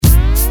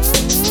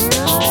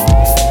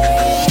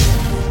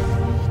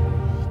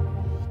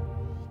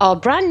Our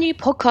brand new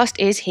podcast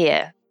is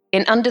here.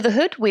 In Under the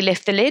Hood, we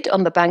lift the lid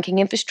on the banking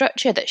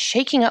infrastructure that's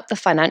shaking up the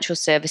financial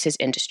services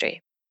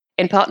industry.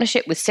 In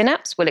partnership with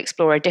Synapse, we'll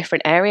explore a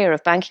different area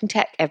of banking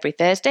tech every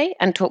Thursday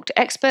and talk to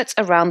experts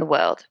around the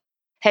world.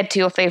 Head to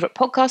your favourite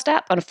podcast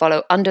app and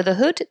follow Under the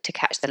Hood to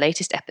catch the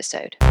latest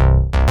episode.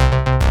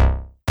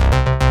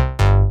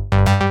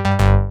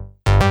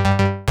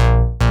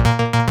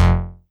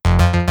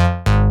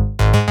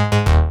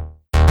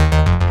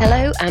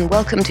 Hello and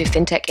welcome to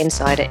FinTech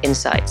Insider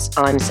Insights.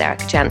 I'm Sarah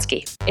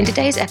Kocianski. In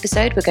today's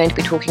episode, we're going to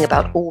be talking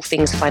about all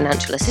things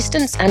financial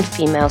assistance and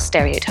female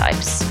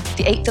stereotypes.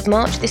 The 8th of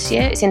March this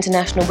year is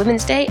International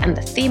Women's Day, and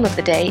the theme of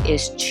the day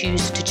is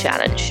Choose to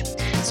Challenge.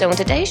 So on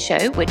today's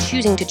show, we're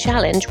choosing to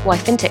challenge why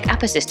FinTech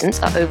app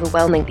assistants are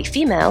overwhelmingly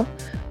female,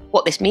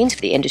 what this means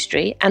for the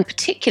industry, and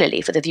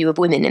particularly for the view of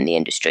women in the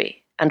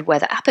industry, and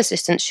whether app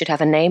assistants should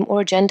have a name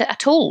or a gender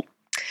at all.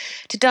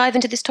 To dive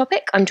into this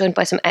topic, I'm joined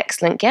by some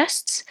excellent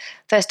guests.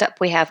 First up,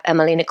 we have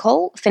Emily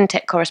Nicole,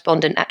 FinTech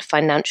correspondent at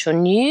Financial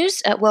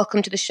News.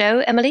 Welcome to the show,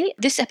 Emily.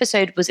 This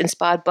episode was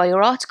inspired by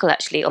your article,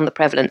 actually, on the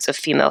prevalence of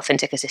female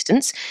FinTech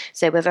assistants.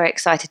 So we're very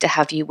excited to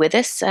have you with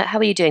us. How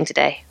are you doing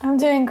today? I'm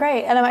doing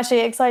great. And I'm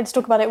actually excited to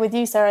talk about it with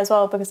you, Sarah, as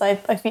well, because I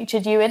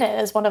featured you in it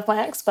as one of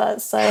my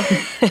experts. So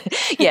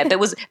Yeah,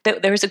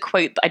 there is a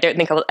quote that I don't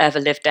think I will ever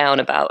live down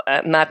about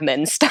Mad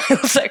Men-style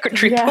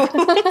secretary balls.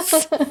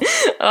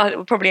 It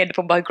will probably end up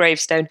on my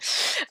gravestone.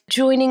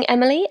 Joining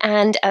Emily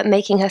and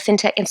making her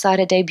FinTech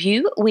Insider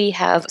debut, we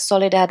have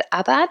Soledad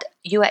Abad,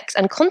 UX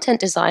and content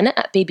designer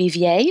at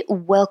BBVA.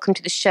 Welcome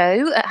to the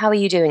show. How are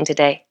you doing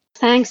today?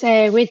 Thanks.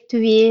 Great to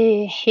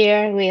be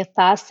here with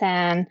us.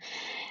 And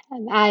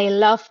I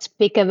love to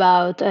speak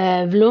about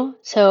Blue.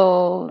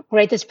 So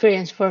great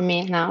experience for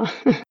me now.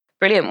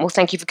 Brilliant. Well,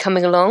 thank you for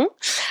coming along.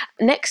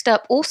 Next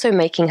up, also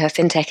making her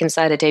FinTech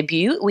Insider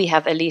debut, we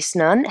have Elise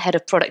Nunn, Head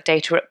of Product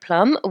Data at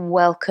Plum.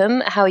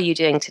 Welcome. How are you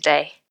doing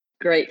today?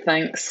 Great,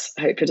 thanks.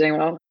 Hope you're doing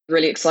well.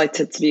 Really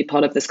excited to be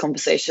part of this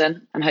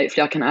conversation, and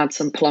hopefully I can add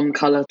some plum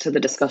colour to the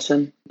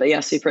discussion. But yeah,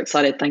 super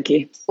excited. Thank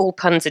you. All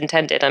puns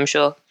intended, I'm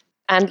sure.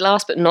 And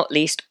last but not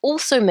least,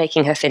 also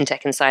making her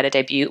FinTech Insider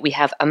debut, we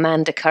have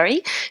Amanda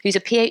Curry, who's a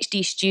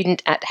PhD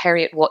student at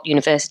Heriot-Watt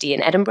University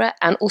in Edinburgh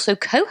and also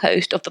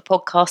co-host of the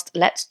podcast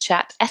Let's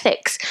Chat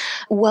Ethics.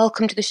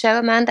 Welcome to the show,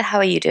 Amanda. How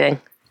are you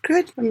doing?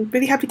 Good. I'm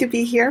really happy to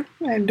be here.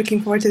 I'm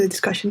looking forward to the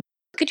discussion.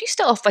 Could you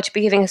start off by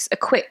giving us a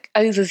quick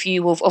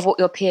overview of what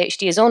your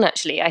PhD is on,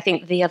 actually? I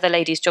think the other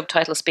ladies' job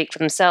titles speak for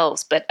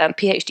themselves, but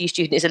PhD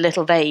student is a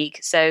little vague.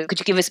 So could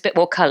you give us a bit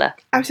more colour?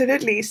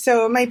 Absolutely.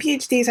 So my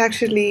PhD is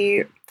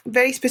actually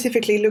very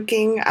specifically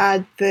looking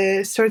at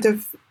the sort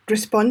of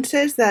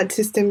responses that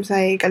systems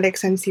like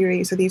Alexa and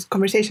Siri, so these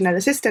conversational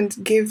assistants,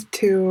 give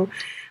to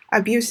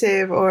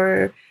abusive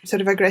or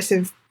sort of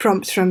aggressive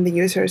prompts from the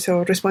user, so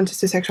responses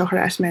to sexual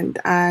harassment.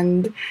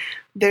 And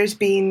there's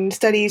been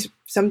studies,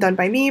 some done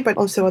by me, but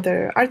also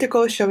other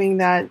articles showing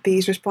that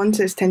these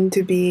responses tend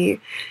to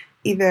be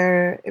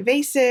either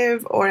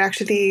evasive or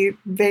actually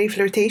very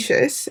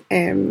flirtatious,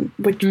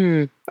 which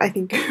I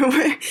think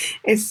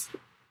is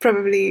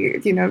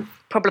probably,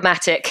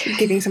 problematic.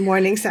 Giving some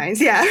warning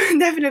signs. Yeah,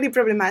 definitely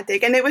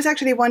problematic. And it was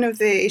actually one of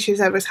the issues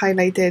that was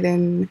highlighted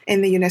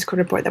in the UNESCO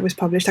report that was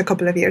published a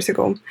couple of years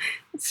ago.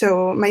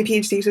 So my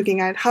PhD is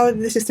looking at how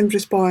the systems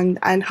respond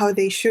and how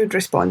they should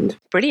respond.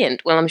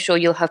 Brilliant. Well, I'm sure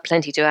you'll have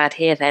plenty to add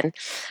here then.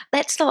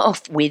 Let's start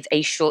off with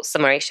a short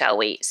summary, shall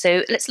we?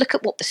 So let's look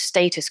at what the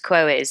status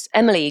quo is.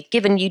 Emily,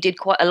 given you did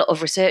quite a lot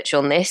of research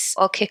on this,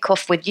 I'll kick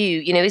off with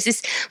you. Is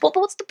this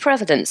what's the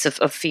prevalence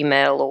of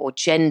female or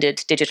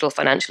gendered digital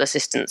financial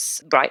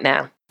assistants right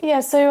now?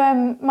 Yeah,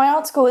 so my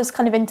article is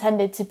kind of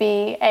intended to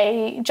be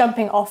a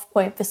jumping off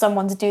point for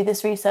someone to do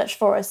this research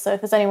for us. So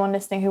if there's anyone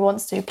listening who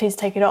wants to, please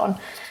take it on.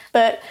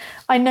 But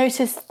I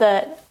noticed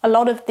that a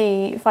lot of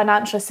the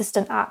financial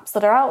assistant apps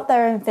that are out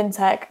there in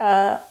FinTech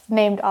are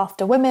named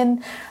after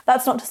women.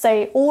 That's not to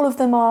say all of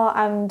them are,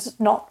 and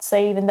not to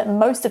say even that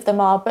most of them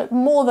are, but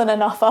more than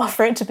enough are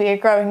for it to be a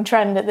growing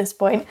trend at this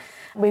point.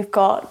 We've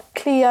got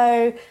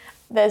Clio.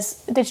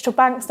 There's digital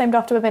banks named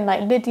after women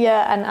like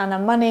Lydia and Anna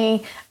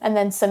Money, and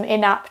then some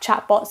in-app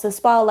chatbots as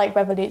well, like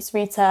Revolut's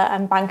Rita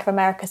and Bank of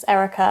America's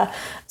Erica.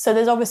 So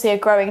there's obviously a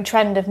growing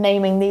trend of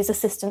naming these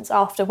assistants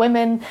after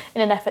women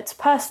in an effort to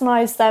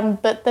personalise them,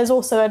 but there's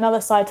also another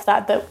side to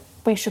that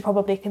we should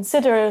probably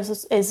consider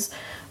is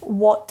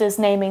what does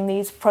naming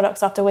these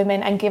products after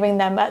women and giving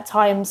them at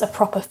times a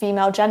proper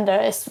female gender,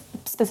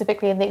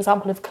 specifically in the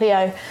example of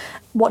Clio,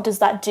 what does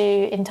that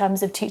do in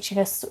terms of teaching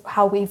us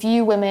how we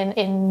view women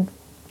in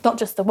not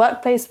just the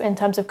workplace, but in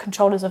terms of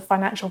controllers of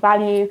financial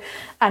value,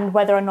 and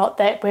whether or not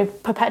that we're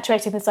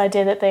perpetuating this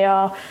idea that they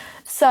are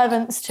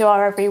servants to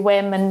our every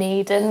whim and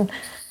need. And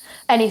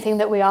anything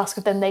that we ask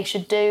of them, they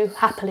should do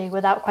happily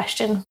without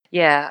question.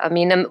 Yeah, I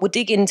mean, we'll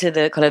dig into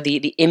the kind of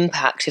the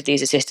impact of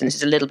these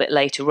assistants a little bit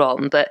later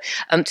on, but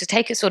to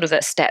take a sort of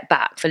a step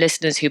back for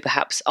listeners who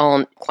perhaps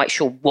aren't quite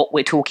sure what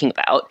we're talking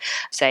about,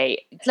 say,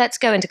 let's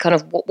go into kind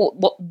of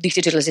what these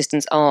digital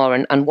assistants are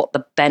and what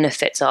the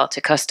benefits are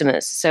to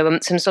customers. So,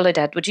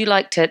 Soledad, would you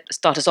like to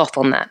start us off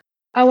on that?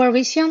 Our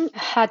vision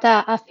had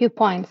a few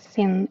points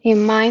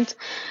in mind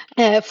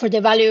for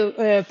the value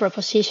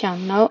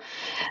proposition. No?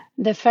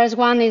 The first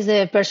one is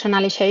the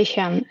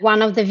personalization,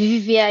 one of the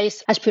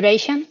VVI's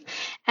aspiration,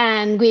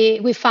 and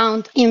we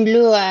found in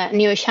Blue a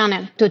new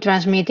channel to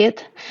transmit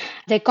it.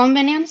 The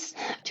convenience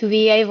to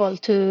be able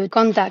to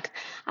contact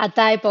a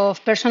type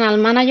of personal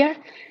manager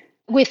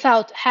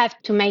without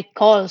have to make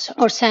calls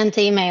or send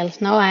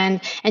emails, no,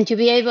 and to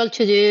be able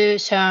to do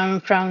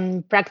so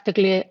from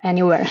practically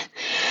anywhere.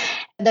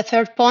 The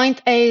third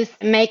point is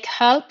make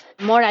help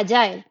more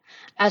agile,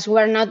 as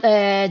we're not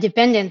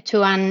dependent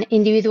to an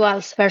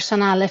individual's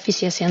personal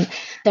efficiency.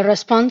 The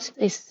response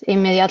is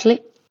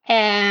immediately.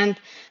 And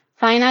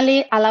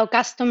finally, allow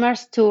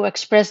customers to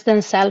express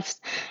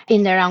themselves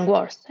in their own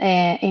words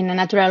in a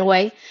natural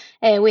way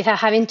without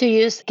having to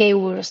use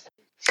keywords.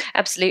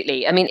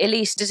 Absolutely. I mean,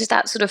 Elise, does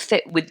that sort of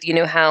fit with,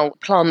 how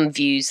Plum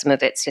views some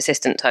of its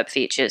assistant type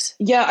features?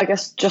 Yeah, I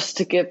guess just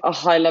to give a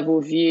high level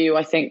view,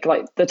 I think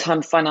like the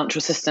term financial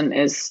assistant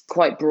is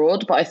quite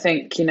broad, but I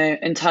think,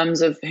 in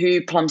terms of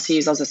who Plum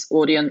sees as its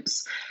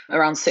audience,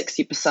 around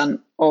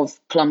 60% of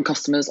Plum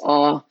customers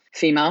are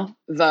female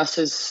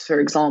versus, for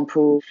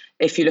example,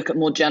 if you look at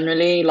more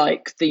generally,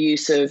 like the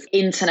use of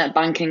internet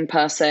banking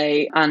per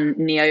se and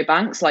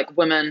neobanks, like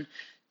women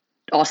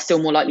are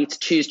still more likely to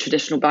choose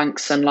traditional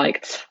banks, and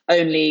like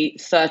only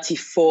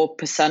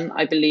 34%,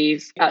 I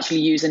believe,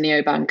 actually use a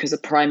neobank as a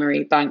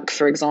primary bank,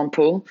 for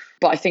example.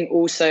 But I think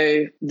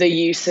also the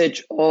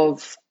usage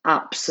of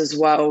apps as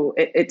well,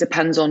 it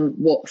depends on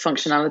what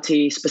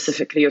functionality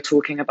specifically you're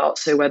talking about.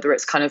 So whether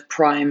it's kind of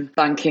prime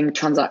banking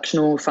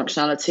transactional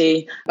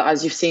functionality, but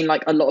as you've seen,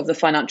 like a lot of the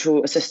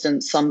financial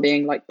assistants, some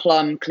being like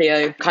Plum,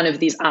 Clio, kind of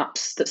these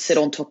apps that sit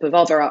on top of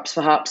other apps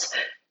perhaps,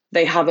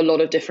 they have a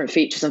lot of different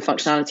features and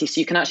functionality. So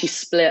you can actually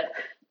split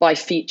by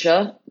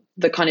feature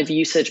the kind of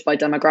usage by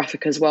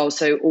demographic as well.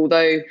 So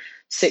although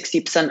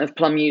 60% of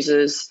Plum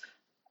users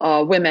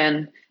are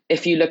women,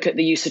 if you look at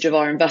the usage of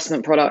our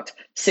investment product,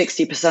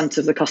 60%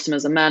 of the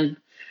customers are men.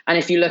 And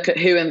if you look at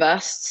who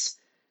invests,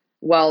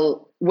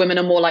 well, women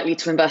are more likely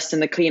to invest in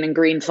the clean and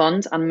green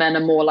fund, and men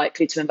are more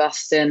likely to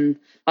invest in,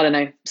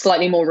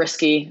 slightly more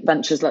risky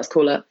ventures, let's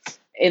call it.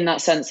 In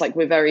that sense, like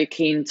we're very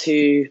keen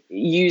to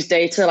use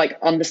data, like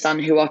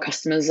understand who our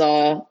customers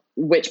are,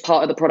 which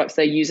part of the products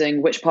they're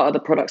using, which part of the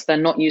products they're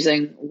not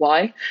using,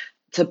 why,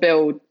 to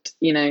build,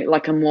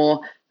 like a more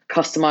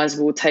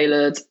customizable,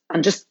 tailored,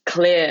 and just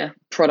clear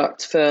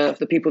product for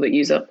the people that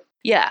use it.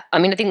 Yeah, I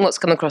mean, I think what's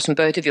come across from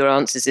both of your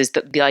answers is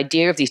that the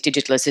idea of these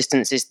digital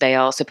assistants is they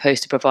are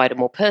supposed to provide a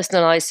more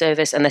personalized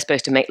service, and they're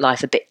supposed to make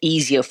life a bit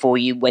easier for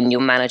you when you're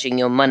managing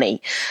your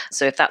money.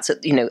 So if that's,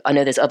 I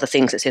know there's other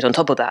things that sit on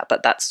top of that,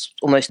 but that's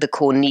almost the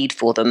core need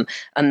for them.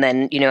 And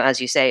then,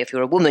 as you say, if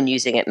you're a woman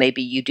using it,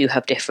 maybe you do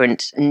have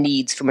different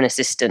needs from an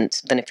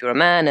assistant than if you're a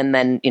man, and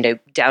then,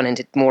 down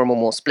into more and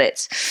more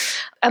splits.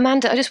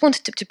 Amanda, I just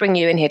wanted to bring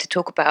you in here to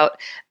talk about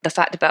the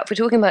fact about, if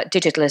we're talking about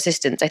digital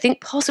assistants, I think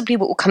possibly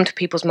what will come to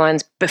people's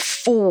minds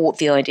before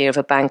the idea of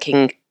a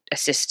banking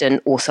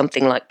assistant or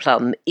something like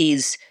Plum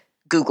is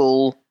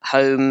Google,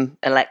 Home,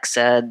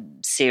 Alexa,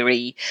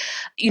 Siri.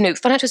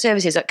 Financial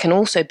services that can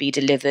also be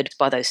delivered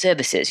by those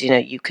services.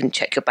 You can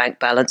check your bank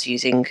balance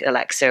using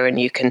Alexa, and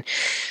you can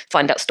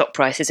find out stock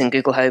prices in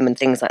Google Home and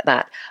things like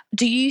that.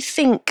 Do you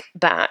think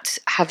that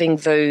having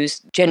those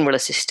general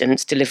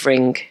assistants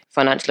delivering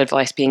financial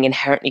advice being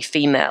inherently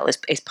female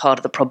is part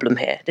of the problem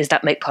here? Does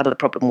that make part of the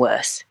problem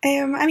worse?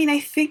 I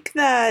think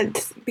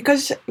that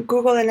because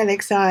Google and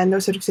Alexa and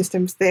those sort of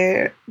systems,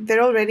 they're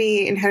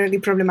already inherently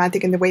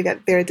problematic in the way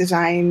that they're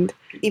designed,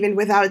 even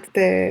without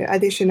the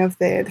addition of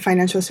the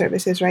financial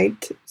services,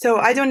 right? So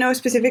I don't know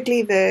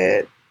specifically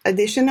the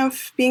addition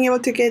of being able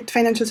to get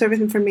financial service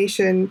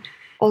information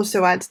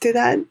also adds to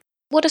that.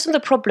 What are some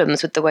of the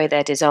problems with the way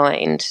they're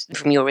designed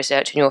from your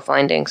research and your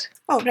findings?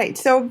 Oh, right.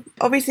 So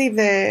obviously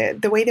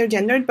the way they're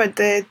gendered, but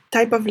the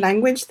type of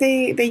language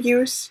they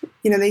use,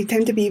 they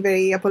tend to be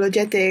very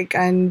apologetic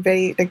and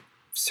very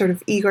sort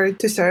of eager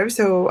to serve.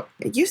 So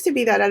it used to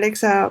be that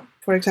Alexa,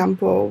 for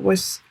example,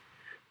 was,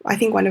 I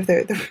think, one of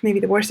the maybe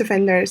the worst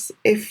offenders.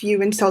 If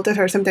you insulted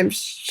her, sometimes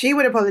she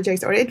would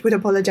apologize, or it would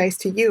apologize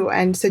to you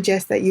and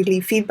suggest that you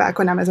leave feedback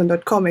on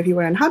Amazon.com if you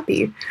were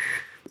unhappy.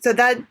 So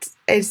that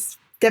is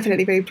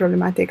definitely very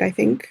problematic, I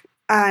think.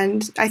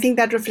 And I think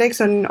that reflects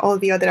on all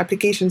the other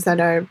applications that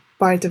are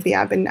part of the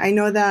app. And I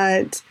know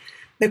that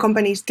the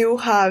companies do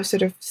have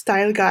sort of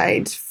style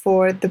guides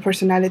for the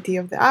personality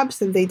of the apps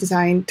that they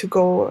design to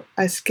go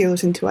as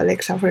skills into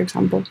Alexa, for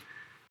example.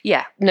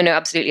 Yeah, no,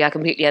 absolutely. I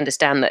completely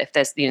understand that if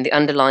there's, the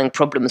underlying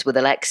problems with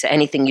Alexa,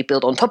 anything you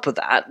build on top of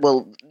that,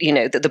 well,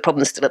 the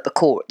problem's still at the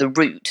core, at the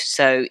root.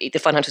 So the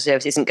financial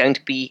service isn't going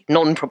to be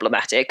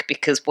non-problematic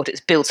because what it's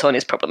built on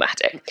is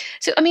problematic.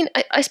 So,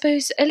 I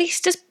suppose,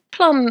 Elise, does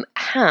Plum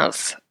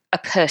have a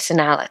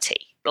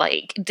personality?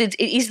 Like,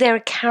 is there a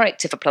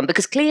character for Plum?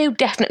 Because Clio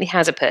definitely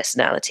has a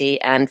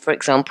personality. And, for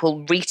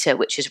example, Rita,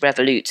 which is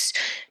Revolut's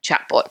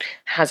chatbot,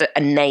 has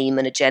a name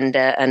and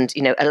agenda. And,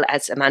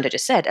 as Amanda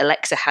just said,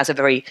 Alexa has a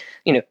very,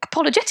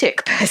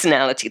 apologetic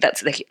personality.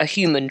 That's a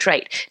human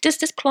trait. Does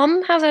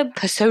Plum have a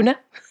persona?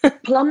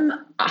 Plum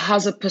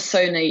has a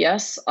persona,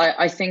 yes.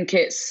 I think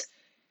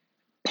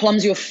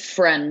Plum's your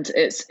friend.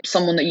 It's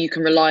someone that you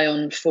can rely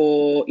on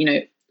for,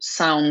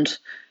 sound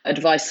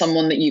advice,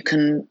 someone that you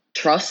can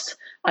trust.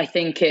 I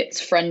think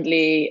it's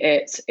friendly.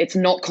 It's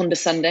not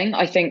condescending.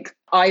 I think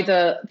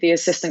either the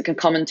assistant can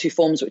come in two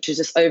forms, which is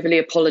this overly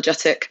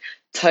apologetic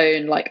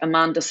tone, like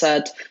Amanda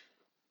said,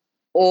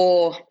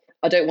 or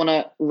I don't want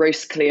to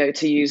roast Clio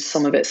to use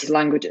some of its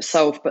language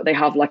itself, but they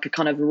have like a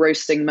kind of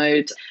roasting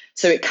mode.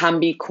 So it can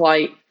be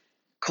quite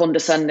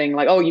condescending,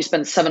 like, oh, you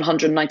spent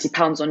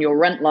 £790 on your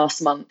rent last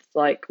month.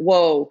 Like,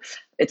 whoa.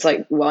 It's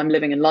like, well, I'm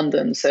living in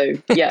London. So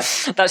yeah.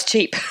 That's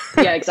cheap.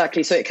 Yeah,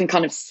 exactly. So it can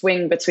kind of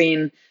swing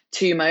between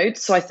two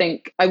modes. So I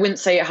think I wouldn't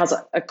say it has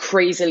a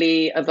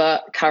crazily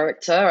overt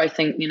character. I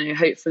think,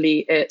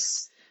 hopefully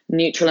it's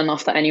neutral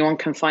enough that anyone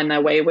can find their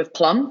way with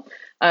Plum.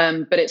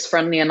 But it's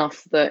friendly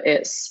enough that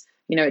it's,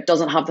 it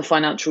doesn't have the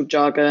financial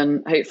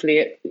jargon. Hopefully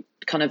it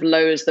kind of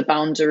lowers the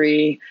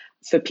boundary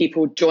for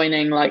people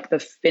joining like the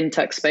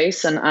fintech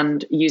space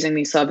and using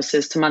these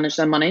services to manage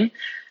their money.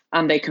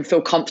 And they can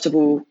feel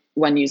comfortable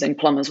when using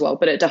Plum as well.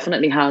 But it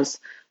definitely has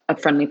a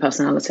friendly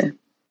personality.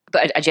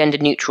 But a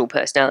gender-neutral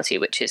personality,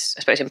 which is, I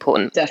suppose,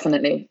 important.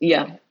 Definitely.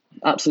 Yeah,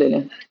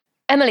 absolutely.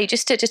 Emily,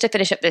 just to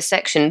finish up this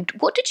section,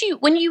 what did you,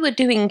 when you were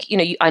doing,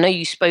 I know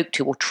you spoke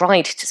to or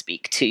tried to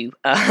speak to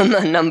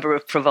a number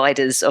of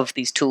providers of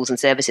these tools and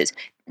services.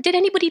 Did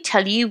anybody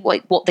tell you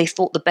what they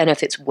thought the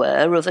benefits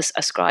were of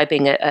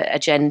ascribing a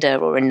gender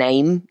or a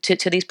name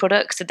to these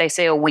products? Did they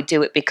say, oh, we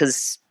do it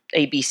because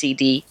A, B, C,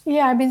 D?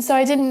 Yeah, so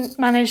I didn't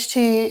manage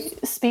to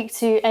speak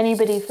to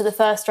anybody for the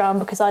first round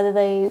because either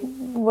they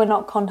were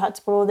not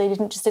contactable or they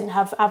didn't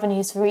have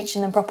avenues for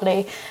reaching them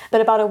properly. But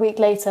about a week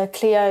later,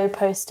 Clio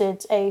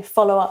posted a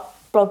follow-up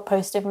blog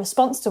post in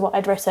response to what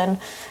I'd written,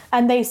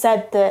 and they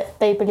said that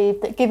they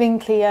believed that giving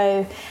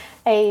Clio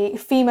a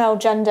female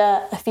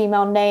gender, a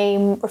female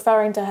name,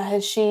 referring to her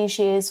as she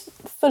is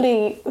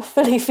fully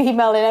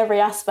female in every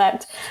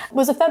aspect,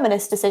 was a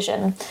feminist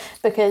decision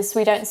because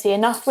we don't see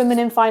enough women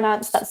in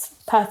finance. That's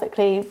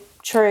perfectly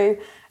true.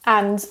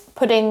 And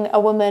putting a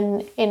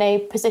woman in a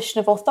position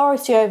of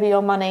authority over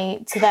your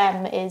money to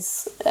them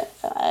is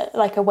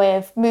like a way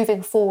of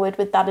moving forward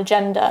with that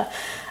agenda.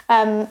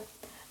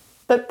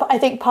 But I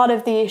think part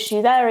of the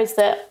issue there is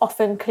that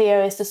often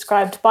Clio is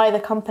described by the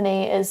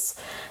company as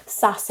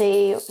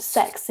sassy,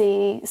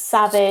 sexy,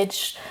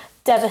 savage,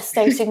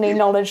 devastatingly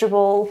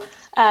knowledgeable.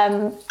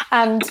 And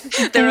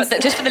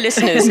just for the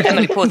listeners,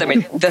 Emily, pause there.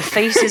 The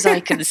faces I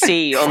can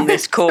see on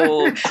this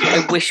call,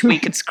 I wish we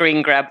could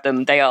screen grab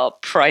them. They are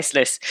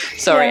priceless.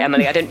 Sorry, yeah.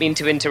 Emily, I didn't mean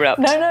to interrupt.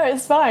 No,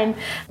 it's fine.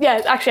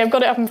 Yeah, actually, I've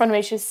got it up in front of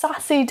me. She's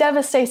sassy,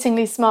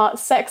 devastatingly smart,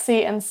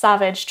 sexy and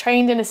savage,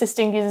 trained in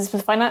assisting users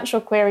with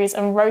financial queries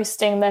and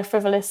roasting their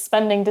frivolous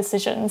spending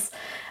decisions.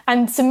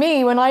 And to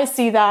me, when I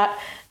see that,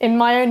 in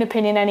my own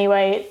opinion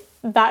anyway,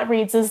 that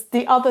reads as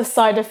the other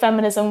side of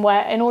feminism,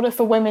 where in order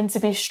for women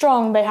to be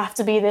strong, they have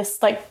to be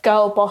this like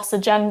girl boss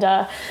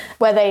agenda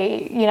where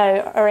they,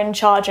 are in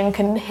charge and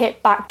can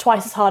hit back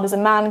twice as hard as a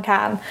man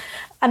can.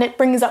 And it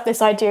brings up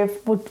this idea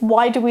of, well,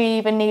 why do we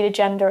even need a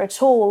gender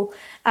at all?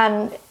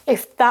 And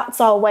if that's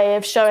our way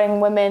of showing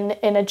women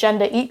in a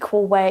gender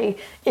equal way,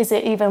 is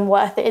it even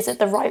worth it? Is it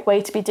the right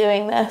way to be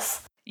doing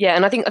this? Yeah,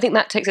 and I think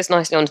that takes us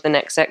nicely on to the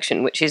next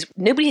section, which is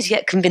nobody has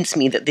yet convinced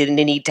me that they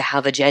need to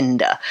have a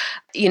gender.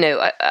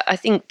 I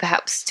think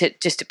perhaps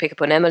just to pick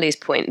up on Emily's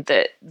point,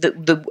 that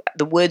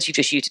the words you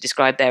just used to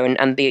describe there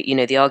and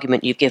the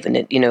argument you've given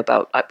it,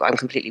 about I'm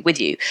completely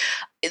with you.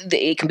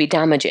 It can be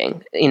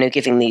damaging,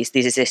 giving these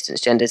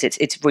assistants genders.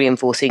 It's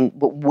reinforcing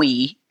what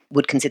we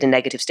would consider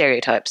negative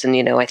stereotypes. And,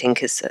 I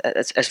think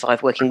as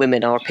 5 working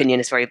women, our opinion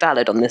is very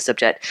valid on this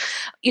subject.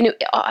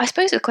 I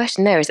suppose the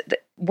question there is,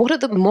 what are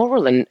the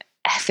moral and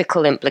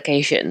ethical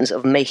implications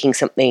of making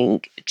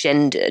something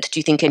gendered?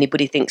 Do you think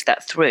anybody thinks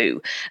that through?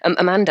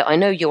 Amanda, I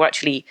know you're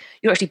actually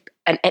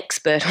an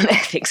expert on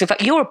ethics. In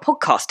fact, you're a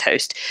podcast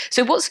host.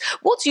 So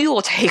what's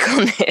your take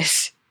on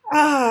this?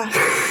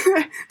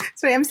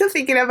 Sorry, I'm still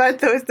thinking about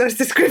those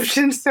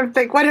descriptions of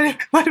like what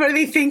are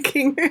they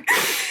thinking?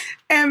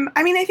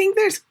 I think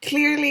there's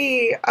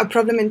clearly a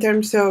problem in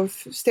terms of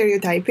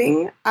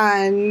stereotyping,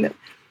 and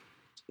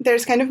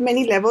there's kind of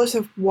many levels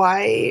of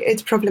why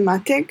it's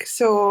problematic.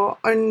 So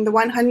on the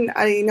one hand,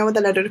 I know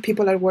that a lot of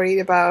people are worried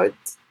about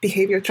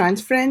behavior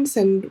transference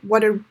and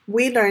what are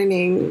we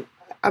learning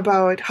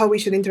about how we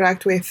should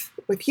interact with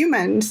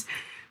humans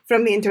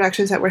from the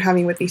interactions that we're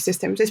having with these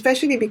systems,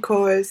 especially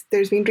because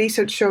there's been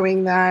research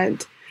showing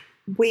that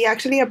we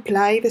actually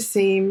apply the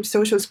same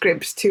social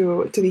scripts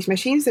to these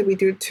machines that we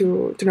do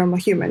to normal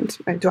humans,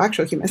 to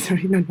actual humans,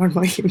 sorry, not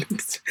normal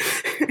humans.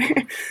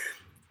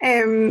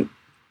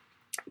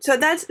 So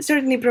that's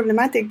certainly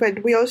problematic,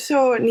 but we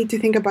also need to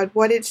think about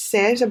what it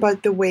says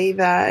about the way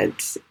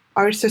that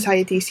our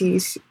society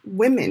sees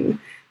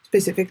women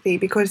specifically,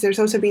 because there's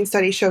also been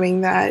studies showing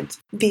that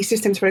these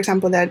systems, for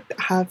example, that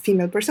have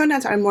female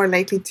personas are more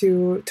likely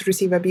to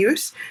receive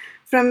abuse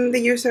from the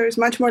users,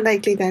 much more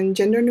likely than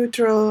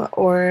gender-neutral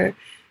or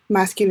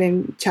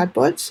masculine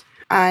chatbots.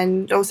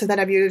 And also that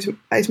abuse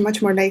is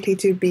much more likely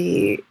to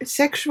be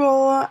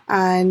sexual,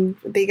 and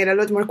they get a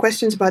lot more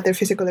questions about their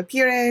physical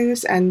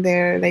appearance and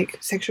their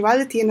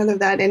sexuality and all of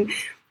that. And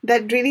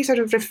that really sort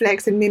of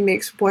reflects and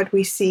mimics what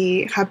we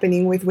see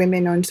happening with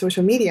women on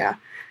social media.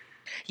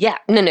 Yeah,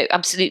 no,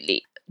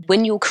 absolutely.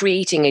 When you're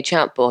creating a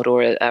chatbot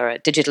or a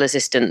digital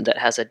assistant that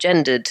has a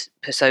gendered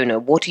persona,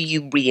 what are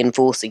you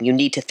reinforcing? You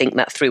need to think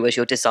that through as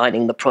you're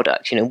designing the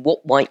product.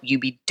 What might you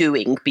be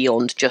doing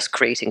beyond just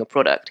creating a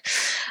product?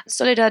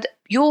 Soledad,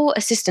 your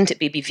assistant at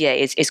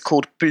BBVA is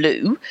called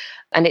Blue,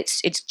 and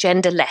it's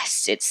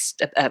genderless. It's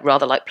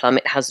rather like Plum.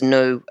 It has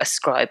no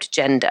ascribed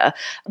gender.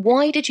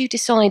 Why did you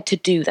decide to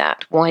do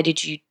that? Why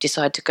did you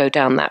decide to go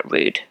down that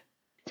route?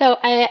 So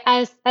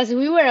as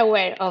we were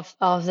aware of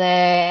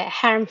the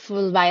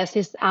harmful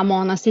biases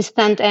among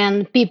assistants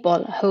and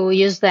people who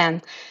use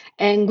them,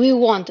 and we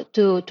want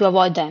to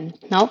avoid them,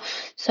 no?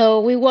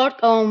 So we work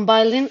on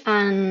building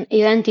an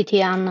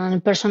identity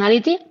and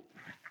personality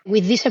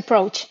with this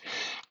approach.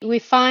 We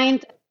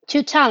find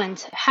two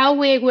challenges: how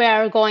we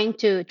are going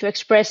to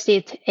express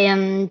it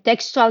in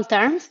textual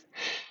terms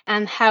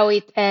and how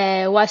it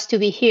was to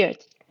be heard.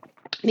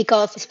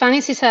 Because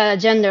Spanish is a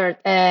gendered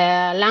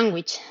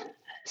language.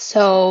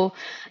 So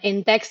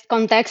in text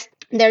context,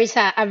 there is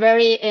a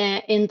very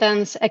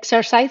intense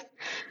exercise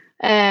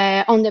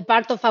on the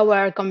part of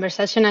our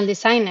conversational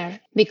designer,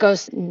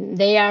 because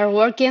they are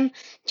working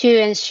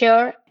to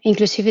ensure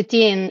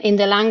inclusivity in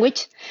the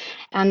language.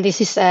 And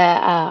this is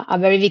a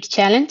very big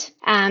challenge.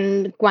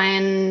 And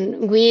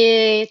when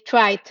we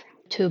tried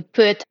to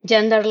put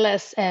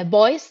genderless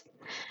voice,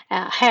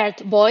 heard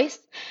voice,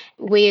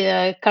 we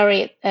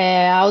carried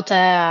out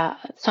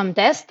some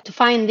tests to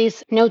find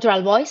this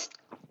neutral voice,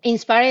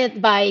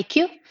 inspired by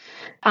Q,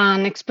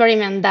 an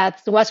experiment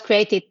that was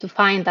created to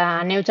find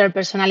a neutral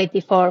personality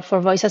for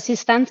voice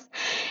assistants.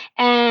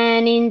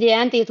 And in the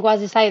end, it was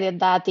decided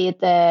that it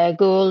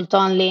could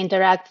only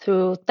interact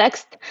through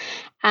text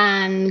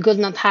and could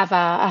not have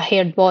a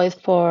heard voice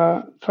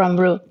from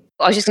Blue.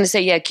 I was just going to say,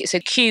 yeah, so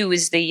Q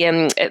is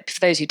the, for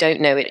those who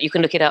don't know it, you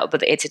can look it up,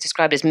 but it's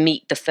described as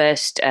Meet, the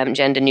first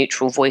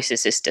gender-neutral voice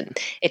assistant.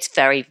 It's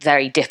very,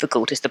 very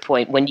difficult is the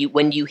point. When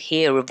you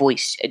hear a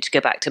voice, to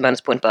go back to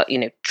Amanda's point about,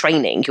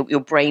 training,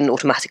 your brain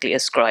automatically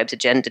ascribes a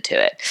gender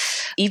to it.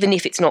 Even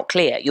if it's not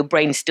clear, your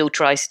brain still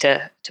tries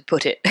to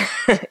put it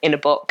in a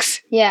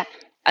box. Yeah.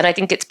 And I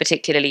think it's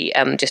particularly,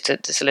 just to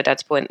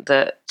Soledad's point,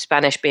 that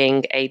Spanish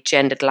being a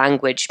gendered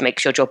language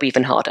makes your job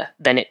even harder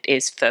than it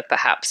is for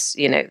perhaps,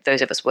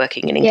 those of us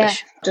working in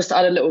English. Yeah. Just to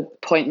add a little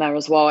point there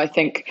as well, I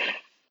think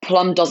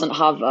Plum doesn't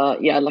have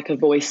a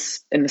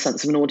voice in the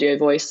sense of an audio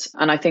voice.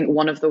 And I think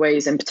one of the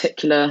ways in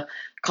particular,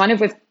 kind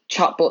of with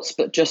chatbots,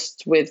 but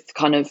just with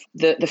kind of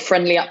the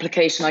friendly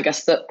application, I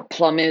guess, that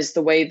Plum is,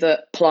 the way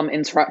that Plum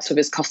interacts with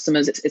his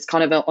customers, it's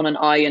kind of on an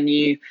I and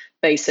you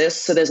basis.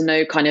 So there's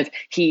no kind of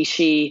he,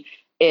 she,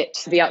 it.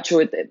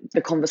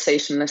 The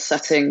conversationalist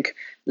setting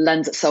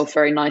lends itself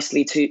very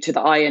nicely to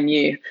the I and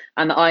you.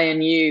 And the I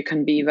and you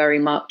can be very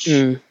much,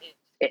 to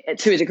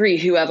a degree,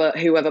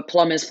 whoever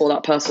Plum is for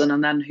that person,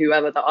 and then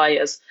whoever the I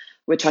is,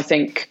 which I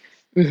think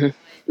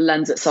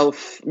lends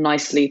itself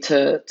nicely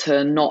to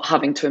not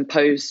having to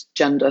impose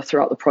gender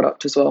throughout the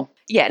product as well.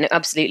 Yeah, no,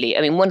 absolutely.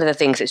 I mean, one of the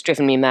things that's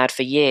driven me mad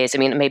for years, I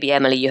mean, maybe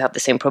Emily, you have the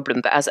same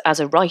problem, but as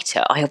a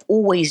writer, I have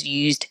always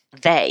used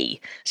they.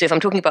 So if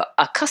I'm talking about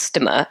a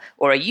customer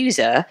or a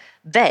user,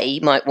 they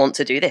might want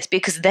to do this,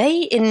 because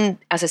they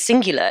as a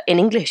singular in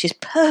English is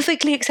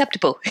perfectly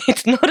acceptable.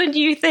 It's not a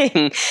new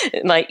thing.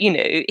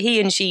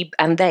 He and she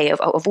and they have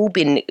all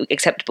been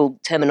acceptable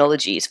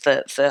terminologies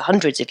for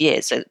hundreds of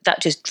years. So that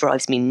just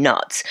drives me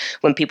nuts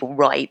when people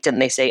write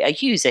and they say a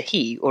user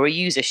he or a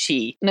user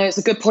she. No, it's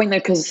a good point though,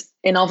 because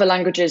in other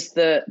languages,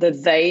 the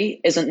they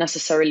isn't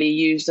necessarily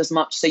used as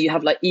much. So you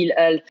have il,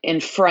 elle in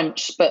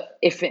French, but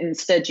if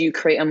instead you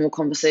create a more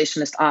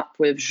conversationalist app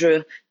with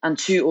je and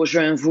tu or je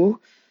and vous,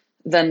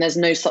 then there's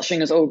no such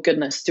thing as, oh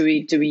goodness, do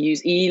we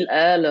use il,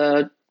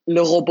 elle,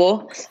 le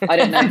robot? I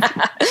don't know.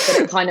 But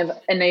it kind of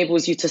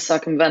enables you to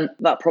circumvent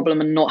that problem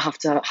and not have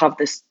to have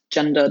this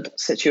gendered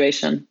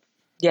situation.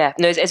 Yeah,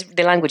 no,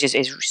 the language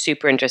is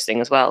super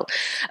interesting as well.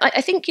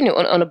 I think,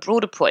 on a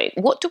broader point,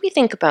 what do we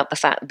think about the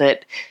fact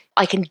that,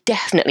 I can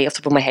definitely, off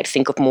the top of my head,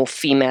 think of more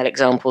female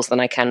examples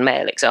than I can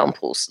male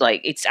examples. Like,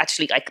 it's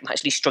actually, I'm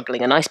actually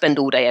struggling, and I spend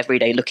all day, every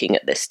day looking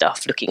at this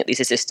stuff, looking at these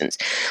assistants.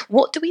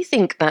 What do we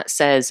think that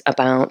says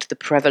about the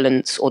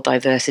prevalence or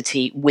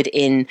diversity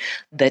within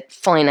the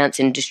finance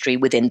industry,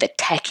 within the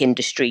tech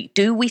industry?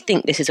 Do we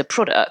think this is a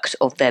product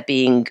of there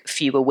being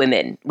fewer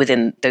women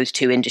within those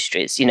two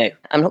industries? You know,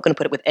 I'm not going to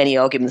put up with any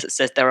arguments that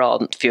says there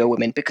aren't fewer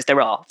women, because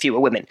there are fewer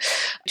women.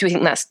 Do we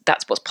think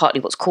that's what's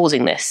partly what's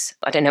causing this?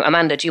 I don't know.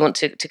 Amanda, do you want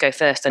to go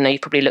first? I know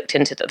you've probably looked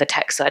into the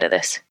tech side of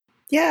this.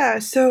 Yeah,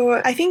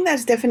 so I think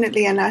that's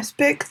definitely an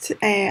aspect,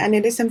 and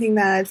it is something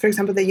that, for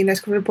example, the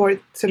UNESCO report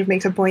sort of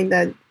makes a point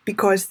that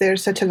because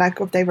there's such a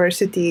lack of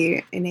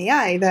diversity in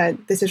AI,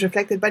 that this is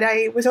reflected. But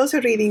I was also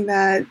reading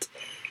that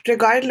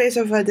regardless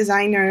of a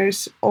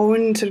designer's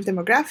own sort of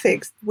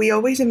demographics, we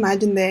always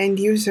imagine the end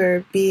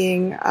user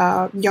being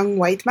a young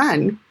white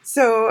man.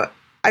 So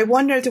I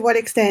wonder to what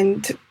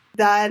extent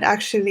that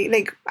actually,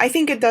 like, I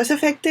think it does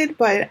affect it,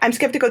 but I'm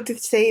skeptical to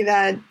say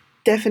that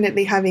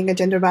definitely having a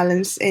gender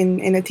balance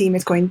in a team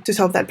is going to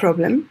solve that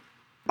problem.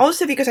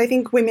 Also because I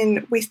think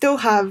women, we still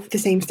have the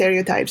same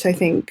stereotypes, I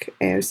think.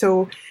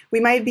 So we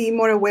might be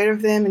more aware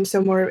of them and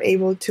so more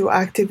able to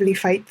actively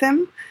fight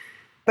them.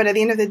 But at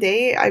the end of the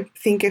day, I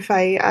think if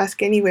I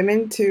ask any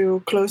women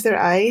to close their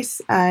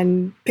eyes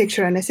and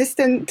picture an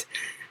assistant,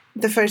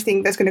 the first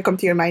thing that's going to come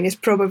to your mind is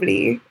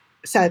probably,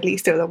 sadly,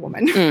 still a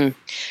woman.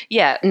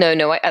 Yeah,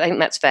 no, I think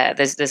that's fair.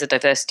 There's a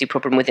diversity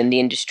problem within the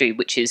industry,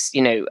 which is,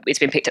 you know, it's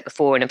been picked up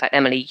before. And in fact,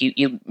 Emily,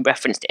 you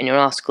referenced it in your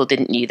article,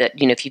 didn't you, that,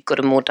 you know, if you've got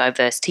a more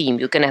diverse team,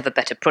 you're going to have a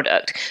better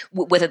product,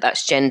 whether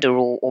that's gender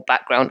or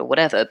background or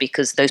whatever,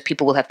 because those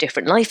people will have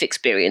different life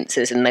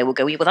experiences and they will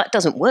go, well, that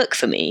doesn't work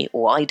for me,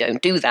 or I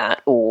don't do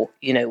that, or,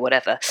 you know,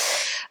 whatever.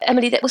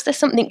 Emily, was there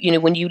something, you know,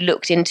 when you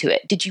looked into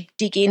it, did you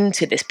dig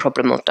into this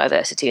problem of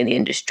diversity in the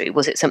industry?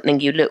 Was it something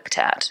you looked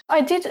at?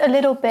 I did a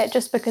little bit,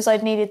 just because I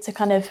needed to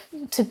kind of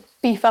to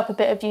beef up a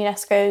bit of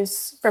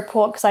UNESCO's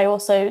report, because I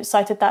also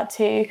cited that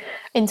too,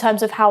 in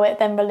terms of how it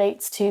then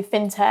relates to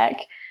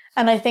fintech.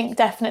 And I think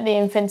definitely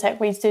in fintech,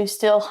 we do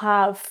still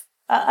have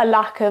a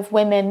lack of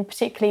women,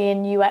 particularly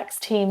in UX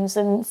teams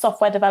and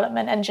software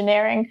development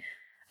engineering.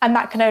 And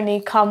that can only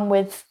come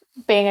with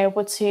being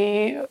able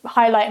to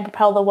highlight and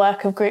propel the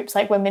work of groups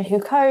like Women Who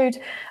Code.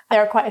 There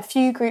are quite a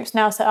few groups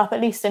now set up, at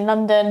least in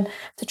London,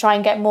 to try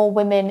and get more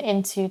women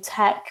into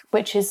tech,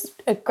 which is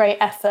a great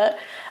effort.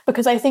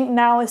 Because I think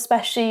now,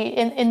 especially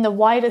in the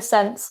wider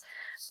sense,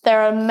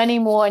 there are many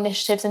more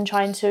initiatives in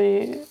trying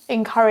to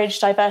encourage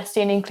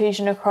diversity and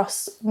inclusion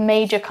across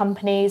major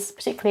companies,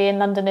 particularly in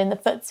London in the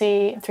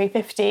FTSE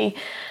 350.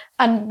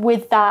 And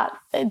with that,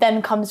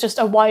 then comes just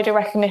a wider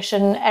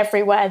recognition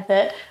everywhere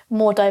that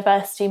more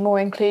diversity, more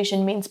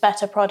inclusion means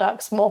better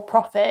products, more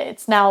profit.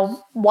 It's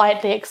now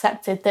widely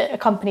accepted that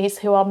companies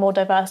who are more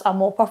diverse are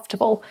more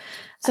profitable.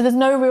 So there's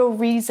no real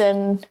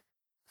reason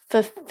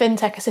for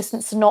fintech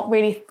assistants to not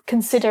really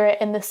consider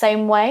it in the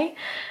same way.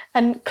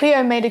 And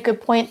Clio made a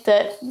good point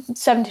that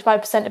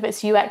 75% of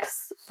its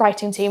UX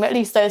writing team, at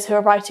least those who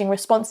are writing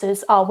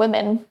responses, are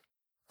women.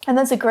 And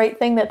that's a great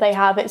thing that they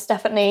have. It's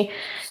definitely,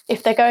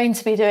 if they're going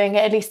to be doing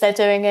it, at least they're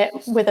doing it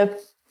with a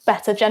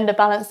better gender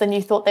balance than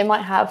you thought they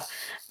might have.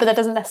 But that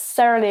doesn't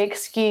necessarily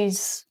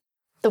excuse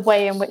the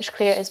way in which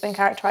Clio has been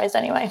characterised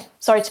anyway.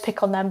 Sorry to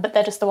pick on them, but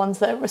they're just the ones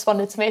that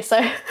responded to me.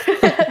 So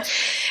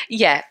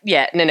Yeah,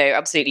 no,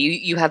 absolutely.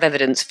 You have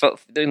evidence for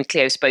when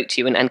Clio spoke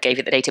to you and gave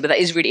you the data, but that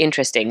is really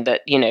interesting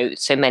that, you know,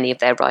 so many of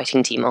their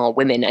writing team are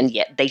women, and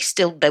yet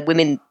they're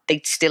women,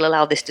 they still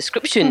allow this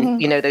description,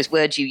 you know, those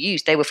words you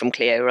used, they were from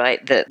Clio,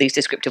 right? These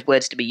descriptive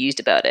words to be used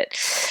about it.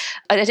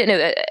 I don't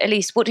know,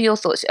 Elise, what are your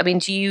thoughts? I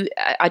mean,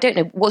 I don't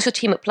know, what's your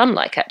team at Plum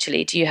like,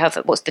 actually?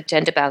 What's the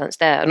gender balance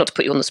there? Not to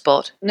put you on the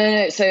spot.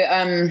 No.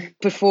 So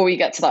before we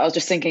get to that, I was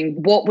just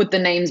thinking, what would the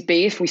names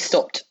be if we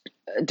stopped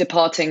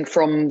departing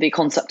from the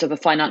concept of a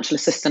financial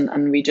assistant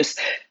and we just,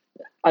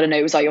 I don't know,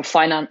 it was like your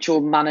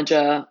financial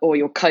manager or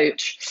your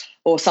coach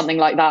or something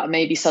like that?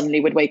 Maybe suddenly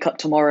we'd wake up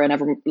tomorrow and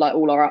everyone, like,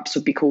 all our apps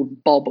would be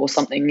called Bob or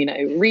something, you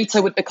know.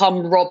 Rita would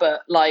become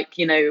Robert, like,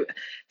 you know,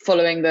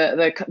 following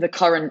the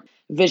current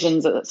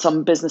visions that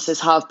some businesses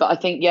have. But I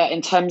think, yeah,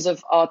 in terms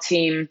of our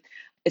team,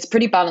 it's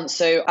pretty balanced.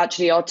 So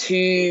actually our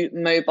two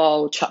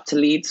mobile chapter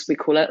leads, we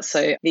call it.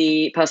 So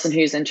the person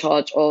who's in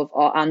charge of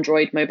our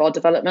Android mobile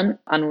development,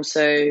 and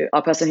also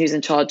our person who's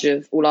in charge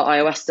of all our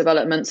iOS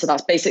development. So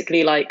that's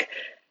basically like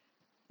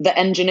the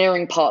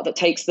engineering part that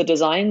takes the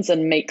designs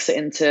and makes it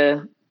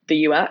into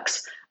the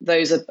UX.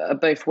 Those are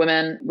both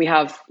women. We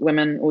have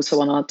women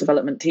also on our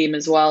development team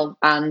as well,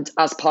 and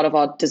as part of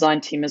our design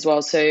team as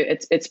well. So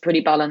it's pretty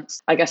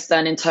balanced. I guess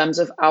then in terms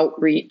of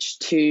outreach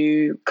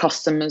to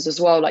customers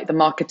as well, like the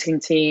marketing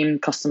team,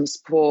 customer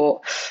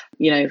support,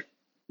 you know,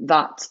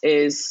 that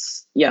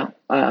is,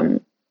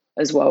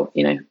 as well,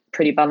 you know,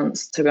 pretty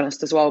balanced, to be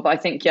honest, as well. But I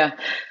think,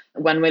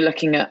 when we're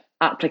looking at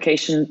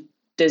application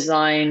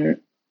design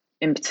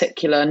in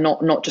particular,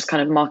 not just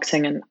kind of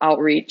marketing and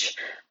outreach,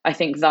 I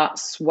think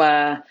that's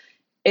where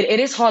it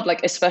is hard,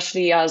 like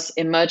especially as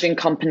emerging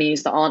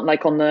companies that aren't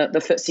like on the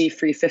FTSE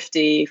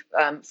 350,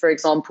 for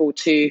example,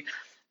 to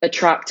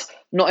attract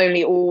not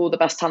only all the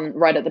best talent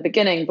right at the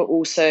beginning, but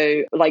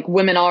also like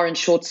women are in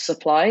short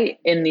supply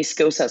in these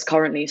skill sets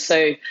currently.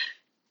 So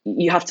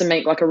you have to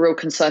make like a real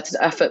concerted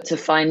effort to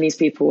find these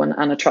people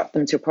and attract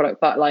them to your product.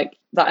 But like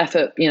that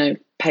effort,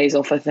 pays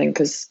off, I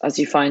think, as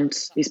you find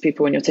these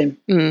people in your team.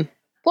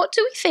 What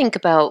do we think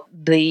about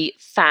the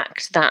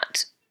fact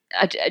that,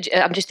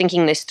 I'm just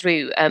thinking this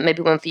through,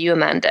 maybe one for you,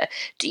 Amanda.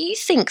 Do you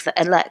think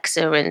that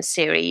Alexa and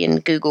Siri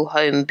and Google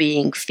Home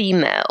being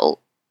female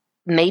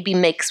maybe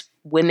makes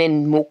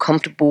women more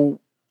comfortable,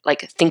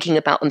 like thinking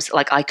about them,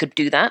 like I could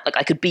do that, like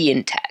I could be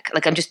in tech?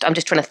 Like I'm just trying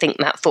to think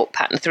that thought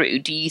pattern through.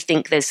 Do you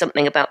think there's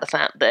something about the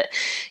fact that,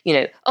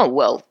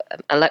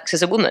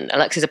 Alexa's a woman,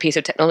 Alexa's a piece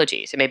of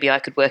technology, so maybe I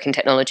could work in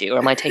technology, or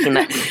am I taking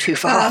that too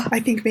far?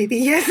 I think maybe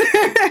yes.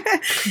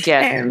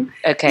 Yeah.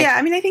 Okay. Yeah,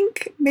 I mean, I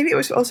think maybe it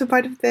was also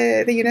part of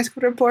the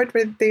UNESCO report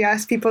where they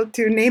asked people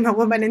to name a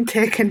woman in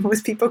tech, and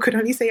most people could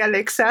only say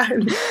Alexa.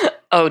 And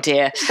oh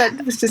dear.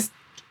 That was just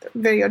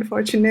very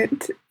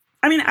unfortunate.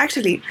 I mean,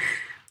 actually,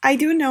 I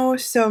do know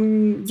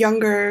some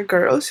younger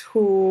girls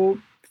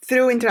who,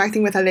 through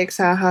interacting with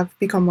Alexa, have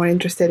become more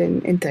interested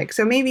in tech.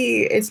 So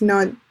maybe it's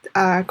not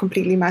a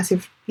completely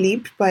massive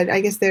leap, but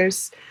I guess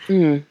there's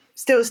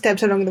still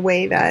steps along the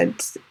way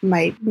that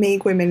might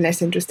make women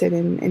less interested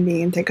in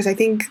being in tech. Because I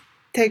think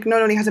tech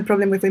not only has a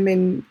problem with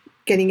women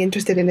getting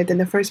interested in it in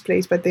the first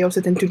place, but they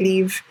also tend to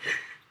leave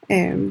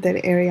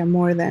that area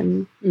more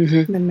than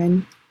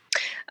men.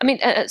 I mean,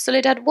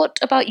 Soledad, what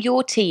about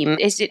your team?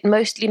 Is it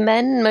mostly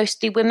men,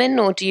 mostly women,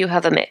 or do you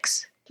have a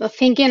mix? So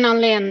thinking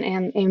only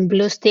in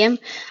Blue's team,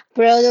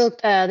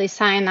 product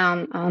design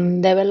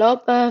and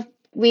develop,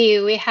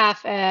 we have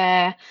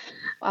a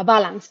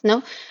balance,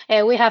 no?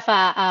 We have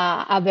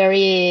a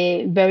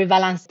very, very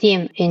balanced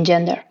team in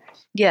gender.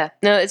 Yeah,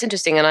 no, it's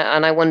interesting,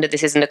 and I wonder,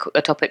 this isn't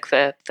a topic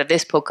for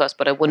this podcast,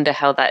 but I wonder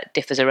how that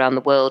differs around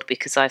the world,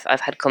 because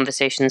I've had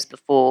conversations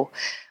before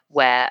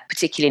where,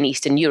 particularly in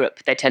Eastern Europe,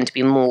 there tend to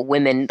be more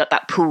women.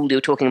 That pool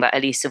you're talking about,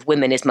 Elise, of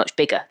women is much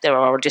bigger. There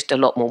are just a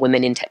lot more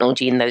women in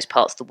technology in those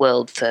parts of the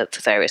world for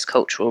various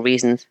cultural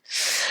reasons.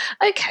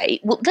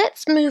 Okay, well,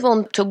 let's move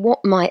on to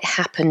what might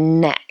happen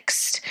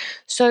next.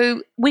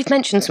 So we've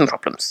mentioned some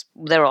problems.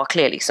 There are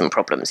clearly some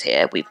problems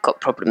here. We've got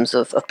problems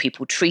of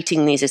people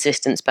treating these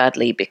assistants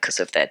badly because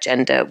of their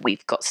gender.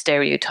 We've got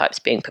stereotypes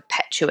being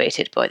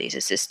perpetuated by these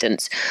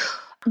assistants.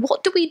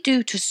 What do we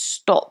do to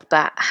stop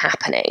that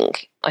happening?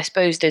 I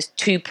suppose there's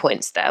 2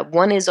 points there.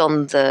 One is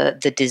on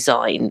the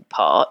design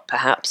part,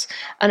 perhaps,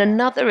 and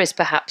another is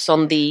perhaps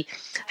on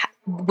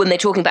when they're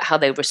talking about how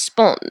they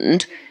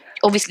respond.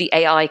 Obviously,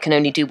 AI can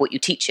only do what you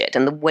teach it,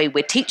 and the way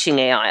we're teaching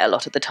AI a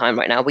lot of the time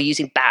right now, we're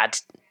using bad,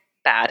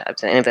 I'd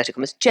say in inverted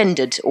commas,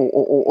 gendered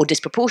or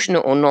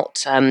disproportionate or not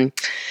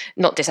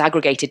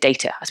disaggregated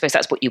data. I suppose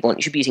that's what you want.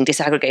 You should be using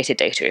disaggregated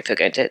data if you're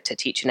going to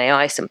teach an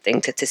AI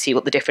something, to see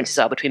what the differences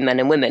are between men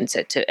and women.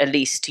 So at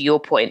least to your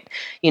point,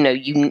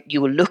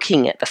 you were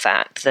looking at the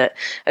fact that,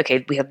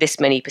 okay, we have this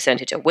many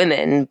percentage of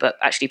women, but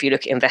actually if you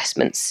look at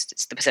investments,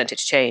 it's the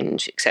percentage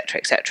change, et cetera,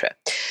 et cetera.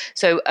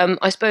 So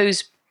I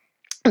suppose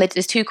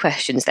there's 2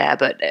 questions there,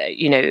 but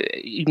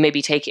you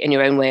maybe take it in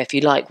your own way if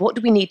you like. What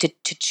do we need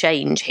to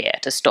change here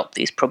to stop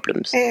these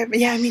problems? I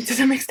mean, to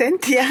some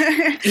extent,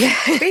 yeah.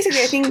 Basically,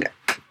 I think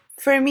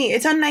for me,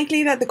 it's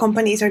unlikely that the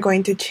companies are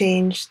going to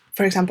change.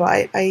 For example,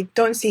 I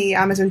don't see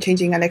Amazon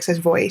changing Alexa's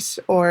voice,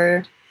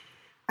 or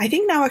I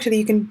think now actually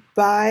you can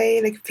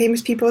buy like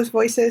famous people's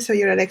voices, so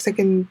your Alexa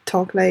can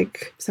talk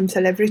like some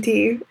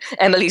celebrity.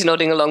 Emily's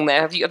nodding along there.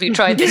 Have you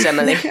tried this,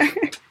 Emily?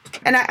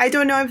 And I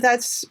don't know if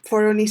that's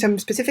for only some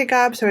specific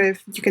apps, or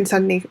if you can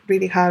suddenly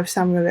really have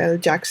Samuel L.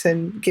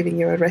 Jackson giving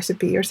you a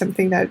recipe or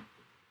something. That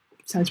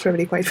sounds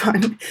probably quite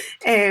fun.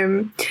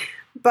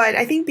 But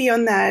I think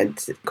beyond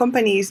that,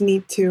 companies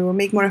need to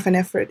make more of an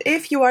effort.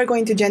 If you are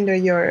going to gender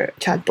your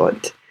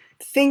chatbot,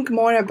 think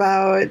more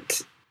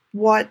about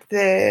what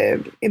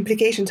the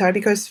implications are.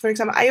 Because, for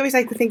example, I always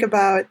like to think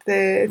about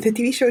the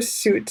TV show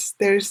Suits.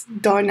 There's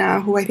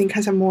Donna, who I think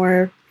has a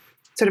more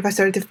sort of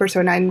assertive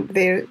persona, and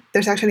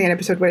there's actually an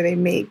episode where they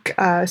make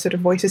a sort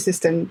of voice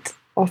assistant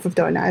off of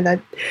Donna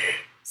that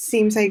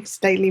seems like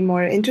slightly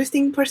more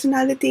interesting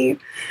personality.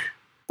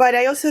 But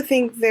I also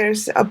think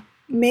there's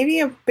maybe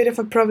a bit of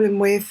a problem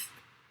with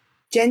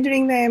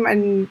gendering them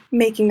and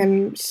making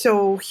them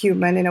so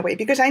human in a way,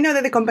 because I know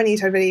that the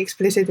companies are very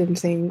explicit in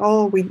saying,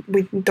 we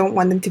don't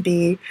want them to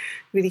be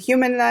really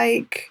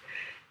human-like.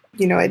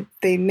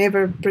 They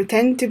never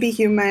pretend to be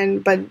human,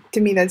 but to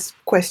me that's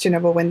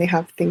questionable when they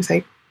have things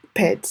like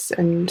pets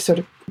and sort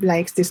of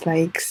likes,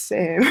 dislikes.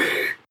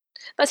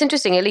 That's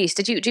interesting. Elise,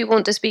 do you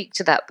want to speak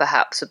to that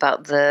perhaps,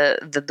 about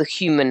the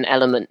human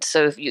element?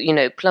 So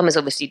if Plum is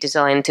obviously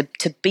designed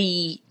to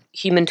be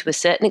human to a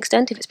certain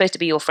extent, if it's supposed to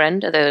be your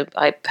friend, although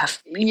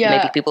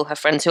maybe people have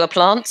friends who are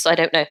plants, I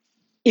don't know.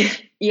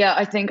 Yeah,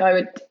 I think I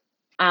would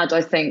add,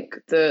 I think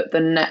the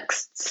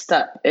next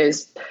step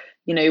is,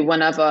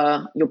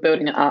 whenever you're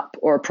building an app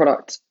or a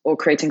product or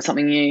creating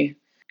something new,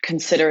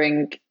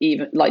 considering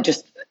even like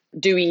just,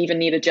 do we even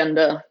need a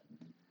gender,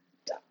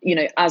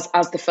 as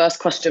the first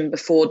question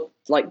before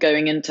like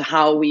going into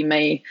how we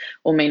may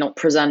or may not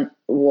present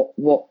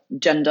what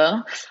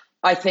gender.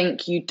 I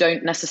think you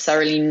don't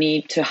necessarily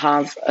need to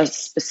have a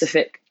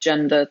specific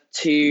gender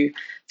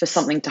for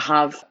something to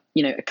have,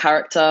 a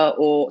character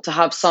or to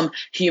have some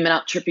human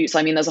attributes.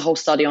 I mean, there's a whole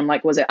study on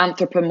was it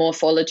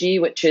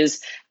anthropomorphology, which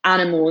is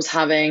animals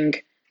having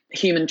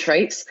human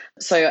traits.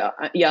 So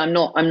I'm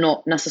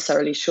not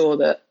necessarily sure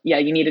that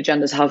you need a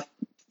gender to have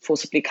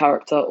forcibly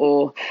character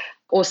or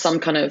some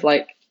kind of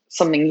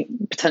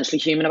something potentially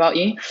human about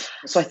you.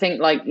 So I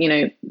think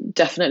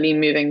definitely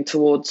moving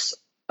towards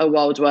a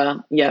world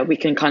where we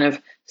can kind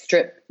of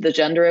strip the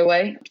gender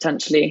away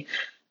potentially.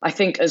 I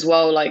think as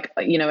well,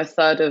 a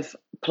third of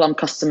Plum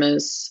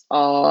customers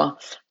are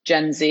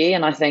Gen Z,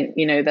 and I think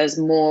there's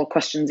more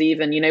questions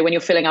even when you're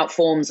filling out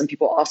forms and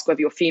people ask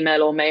whether you're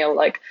female or male,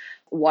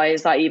 why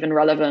is that even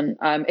relevant?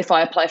 If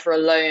I apply for a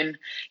loan,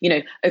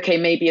 okay,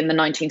 maybe in the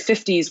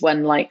 1950s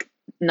when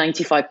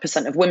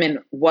 95% of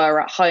women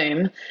were at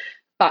home,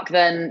 back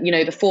then,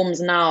 the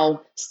forms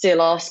now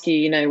still ask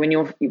you, when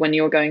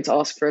you're going to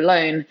ask for a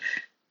loan,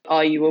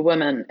 are you a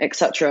woman,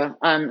 etc.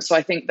 So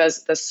I think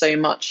there's so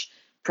much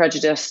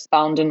prejudice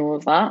bound in all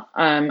of that.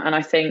 And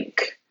I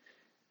think,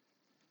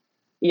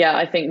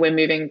 we're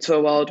moving to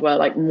a world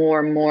where more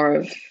and more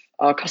of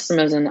our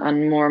customers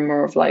and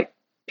more of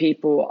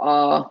people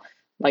are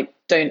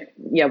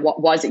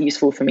why is it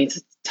useful for me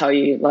to tell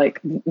you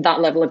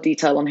that level of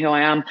detail on who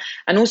I am?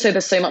 And also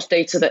there's so much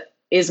data that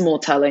is more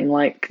telling,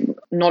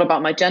 not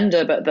about my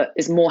gender, but that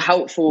is more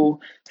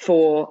helpful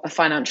for a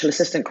financial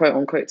assistant, quote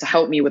unquote, to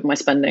help me with my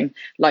spending,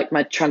 like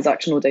my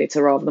transactional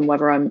data, rather than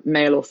whether I'm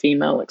male or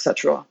female,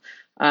 etc.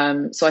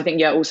 So I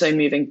think, also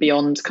moving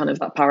beyond kind of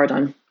that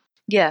paradigm.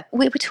 Yeah,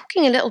 we're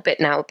talking a little bit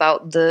now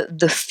about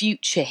the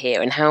future here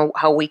and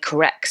how we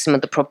correct some of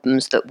the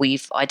problems that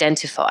we've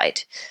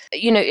identified.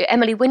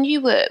 Emily, when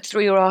you were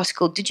through your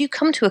article, did you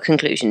come to a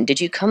conclusion? Did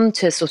you come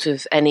to sort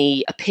of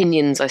any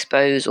opinions, I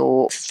suppose,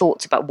 or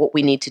thoughts about what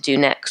we need to do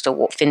next or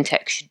what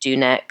fintech should do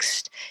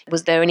next?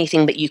 Was there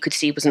anything that you could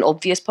see was an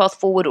obvious path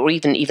forward or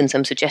even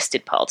some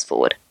suggested paths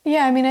forward?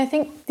 Yeah, I mean, I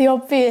think the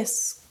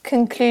obvious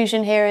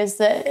conclusion here is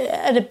that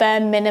at a bare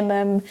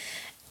minimum,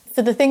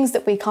 for the things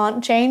that we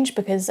can't change,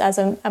 because as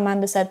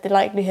Amanda said, the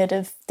likelihood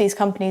of these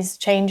companies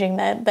changing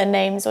their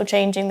names or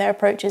changing their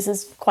approaches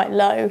is quite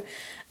low.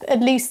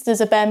 At least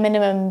as a bare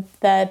minimum,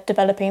 they're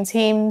developing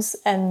teams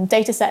and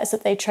data sets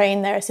that they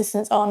train their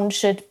assistants on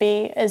should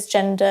be as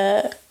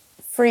gender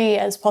free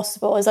as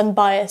possible, as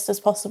unbiased as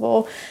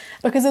possible,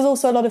 because there's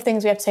also a lot of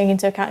things we have to take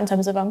into account in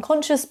terms of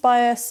unconscious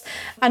bias,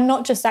 and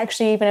not just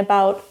actually even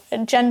about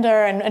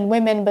gender and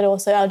women, but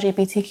also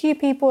LGBTQ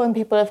people and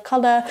people of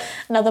colour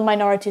and other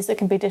minorities that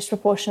can be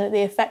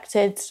disproportionately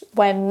affected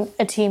when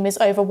a team is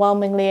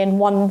overwhelmingly in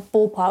one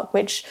ballpark,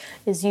 which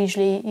is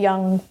usually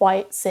young,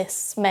 white,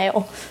 cis,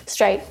 male,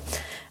 straight.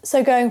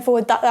 So going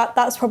forward,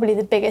 that's probably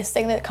the biggest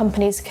thing that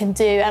companies can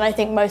do. And I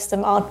think most of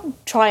them are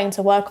trying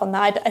to work on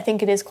that. I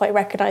think it is quite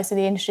recognised in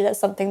the industry. That's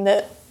something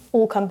that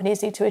all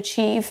companies need to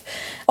achieve.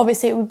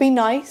 Obviously, it would be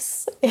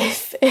nice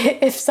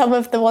if some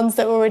of the ones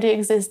that already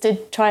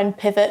existed try and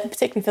pivot,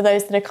 particularly for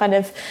those that are kind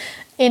of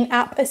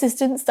in-app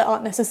assistants that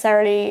aren't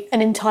necessarily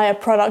an entire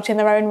product in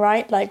their own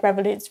right, like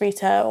Revolut's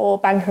Rita or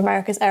Bank of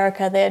America's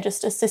Erica. They are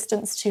just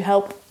assistants to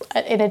help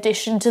in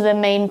addition to the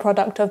main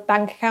product of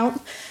bank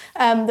account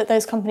that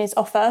those companies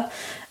offer.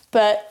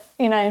 But,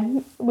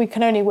 we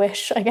can only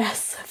wish, I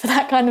guess, for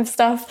that kind of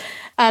stuff.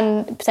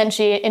 And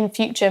potentially in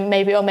future,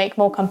 maybe it'll make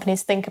more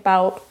companies think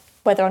about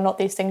whether or not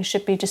these things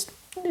should be just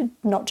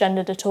not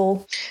gendered at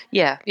all.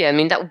 Yeah. I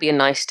mean, that would be a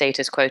nice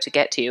status quo to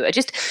get to.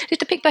 Just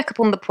to pick back up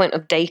on the point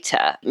of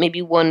data,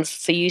 maybe one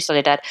for you,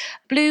 Soledad.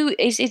 Blue,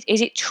 is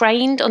it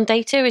trained on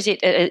data? Is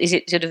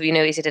it sort of,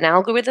 is it an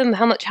algorithm?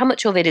 How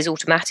much of it is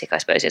automatic, I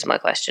suppose, is my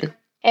question.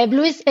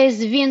 Blue is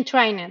being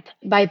trained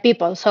by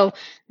people. So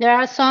there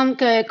are some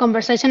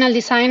conversational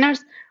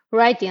designers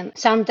writing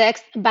some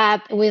text,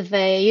 but with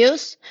the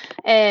use,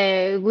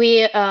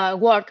 we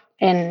work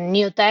in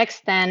new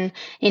text and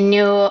in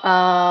new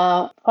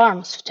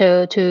forms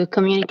to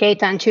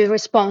communicate and to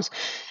respond.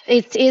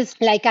 It is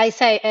like I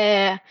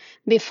say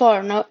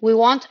before. No, we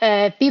want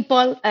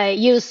people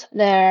use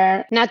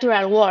their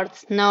natural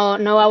words, no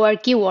our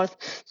keywords.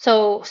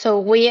 So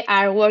we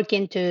are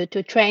working to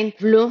train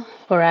Blue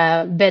for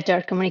a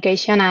better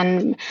communication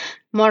and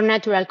more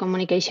natural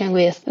communication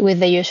with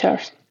the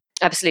users.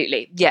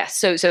 Absolutely, yes.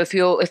 So if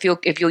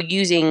you're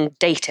using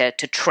data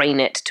to train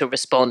it to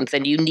respond,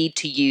 then you need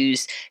to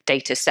use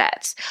data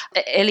sets.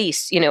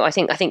 Elise, I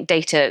think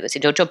data, that's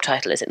in your job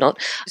title, is it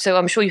not? So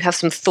I'm sure you have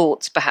some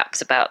thoughts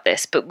perhaps about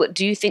this, but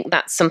do you think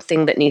that's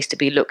something that needs to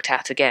be looked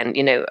at again,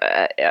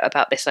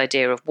 about this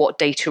idea of what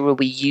data are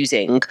we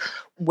using,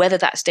 whether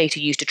that's data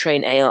used to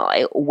train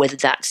AI or whether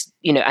that's,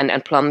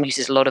 and Plum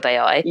uses a lot of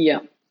AI. Yeah.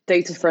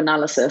 Data for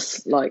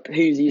analysis, like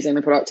who's using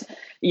the product.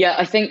 Yeah,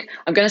 I think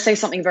I'm going to say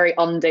something very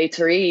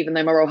undata-y, even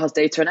though my role has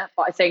data in it.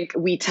 But I think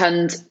we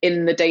tend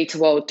in the data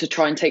world to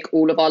try and take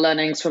all of our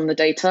learnings from the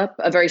data.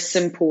 A very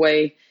simple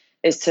way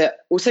is to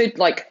also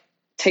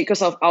take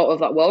yourself out of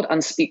that world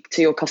and speak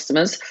to your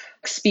customers.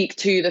 Speak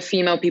to the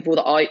female people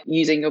that are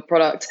using your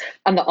product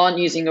and that aren't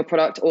using your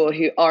product, or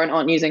who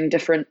aren't using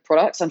different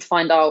products, and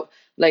find out,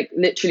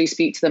 literally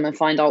speak to them and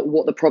find out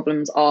what the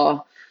problems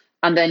are.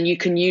 And then you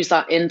can use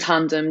that in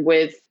tandem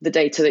with the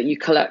data that you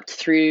collect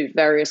through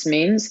various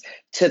means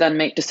to then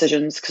make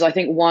decisions. Because I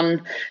think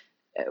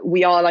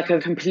we are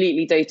a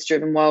completely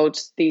data-driven world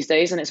these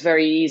days, and it's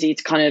very easy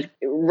to kind of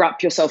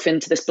wrap yourself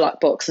into this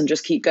black box and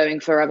just keep going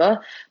forever.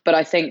 But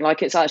I think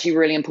it's actually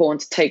really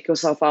important to take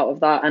yourself out of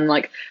that. And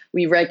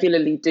we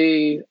regularly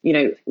do,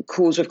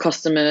 calls with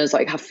customers,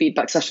 have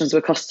feedback sessions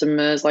with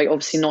customers,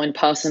 obviously not in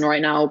person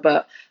right now,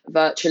 but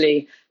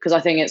virtually, because I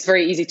think it's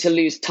very easy to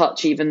lose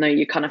touch, even though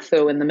you kind of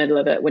feel in the middle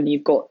of it when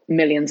you've got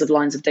millions of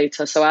lines of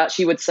data. So I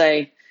actually would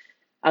say,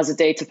 as a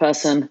data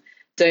person,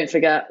 don't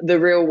forget the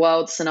real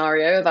world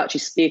scenario of actually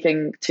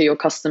speaking to your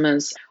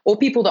customers, or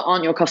people that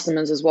aren't your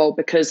customers as well.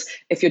 Because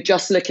if you're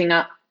just looking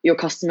at your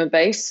customer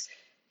base,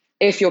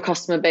 if your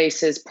customer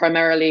base is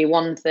primarily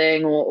one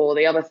thing or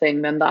the other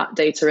thing, then that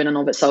data in and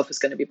of itself is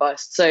going to be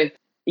biased. So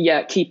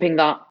yeah, keeping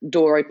that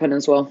door open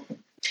as well.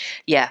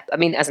 Yeah, I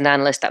mean, as an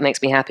analyst, that makes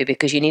me happy,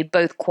 because you need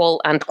both qual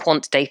and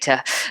quant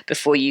data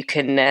before you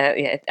can.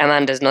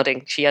 Amanda's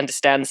nodding; she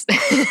understands.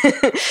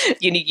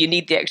 you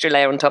need the extra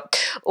layer on top.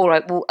 All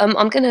right. Well,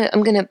 I'm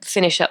gonna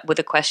finish up with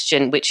a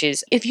question, which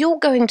is: if you're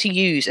going to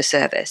use a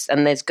service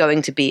and there's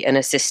going to be an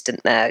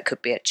assistant there, it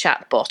could be a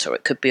chatbot or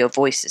it could be a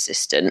voice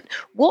assistant.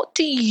 What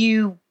do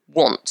you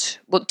want?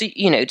 What do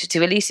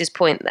to Elise's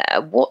point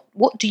there,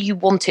 what do you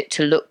want it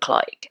to look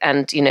like?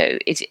 And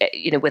it's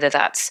whether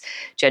that's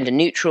gender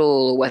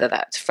neutral or whether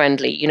that's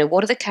friendly,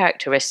 what are the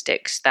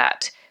characteristics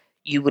that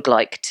you would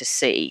like to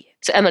see?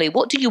 So Emily,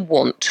 what do you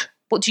want?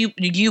 What do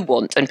you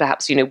want? And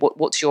perhaps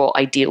what's your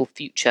ideal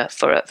future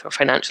for a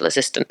financial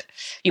assistant?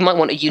 You might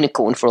want a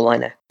unicorn, for all I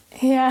know.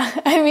 Yeah,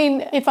 I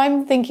mean, if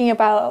I'm thinking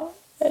about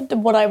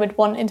what I would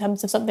want in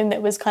terms of something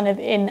that was kind of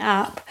in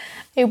app,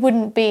 it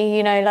wouldn't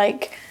be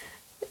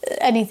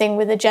anything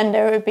with a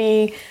gender. It would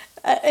be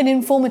an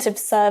informative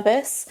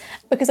service,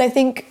 because I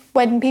think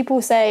when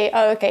people say,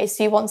 oh, okay,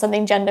 so you want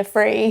something gender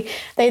free,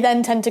 they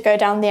then tend to go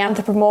down the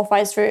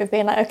anthropomorphized route of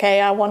being like, okay,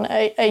 I want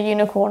a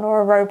unicorn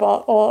or a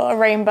robot or a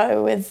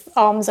rainbow with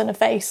arms and a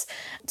face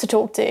to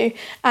talk to.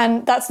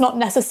 And that's not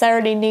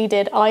necessarily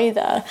needed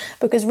either,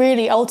 because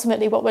really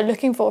ultimately what we're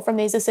looking for from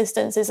these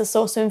assistants is a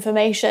source of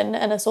information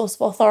and a source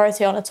of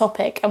authority on a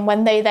topic. And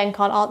when they then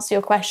can't answer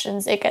your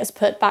questions, it gets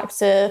put back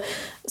to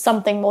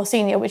something more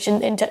senior, which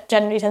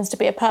generally tends to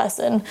be a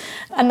person.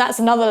 And that's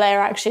another layer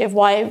actually of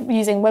why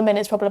using women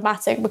is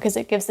problematic, because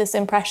it gives this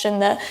impression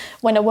that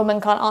when a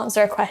woman can't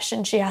answer a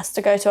question, she has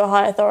to go to a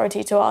higher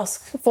authority to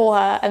ask for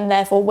her, and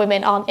therefore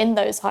women aren't in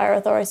those higher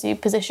authority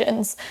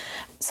positions.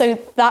 So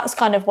that's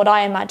kind of what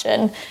I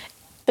imagine.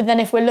 But then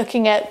if we're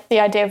looking at the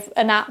idea of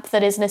an app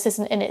that is an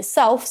assistant in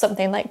itself,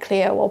 something like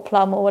Clio or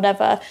Plum or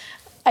whatever,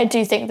 I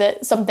do think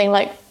that something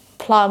like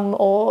Plum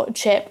or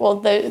Chip or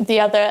the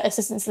other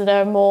assistants that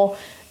are more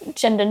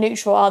gender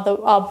neutral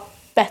are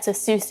better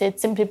suited,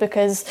 simply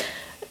because,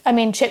 I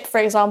mean, Chip, for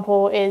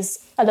example,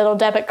 is a little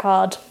debit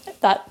card.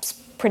 That's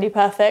pretty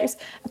perfect.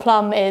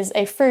 Plum is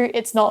a fruit.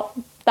 It's not,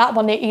 that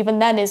one even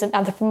then isn't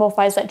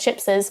anthropomorphized like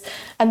Chips is.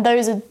 And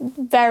those are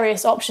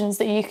various options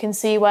that you can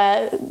see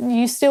where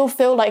you still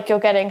feel like you're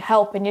getting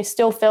help and you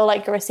still feel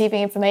like you're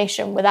receiving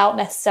information without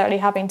necessarily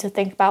having to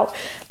think about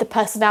the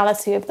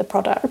personality of the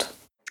product.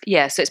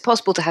 Yeah, so it's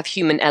possible to have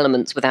human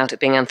elements without it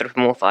being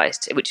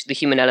anthropomorphized, which the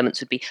human elements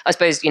would be, I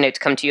suppose, to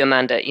come to you,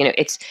 Amanda,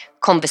 it's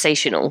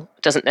conversational,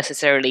 doesn't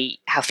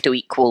necessarily have to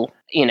equal,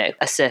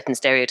 a certain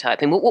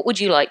stereotype. And what would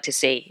you like to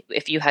see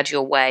if you had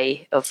your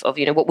way of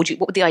what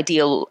would the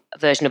ideal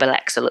version of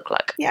Alexa look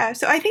like? Yeah,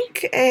 so I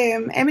think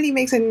Emily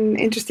makes an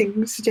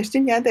interesting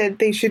suggestion, that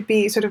they should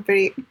be sort of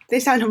they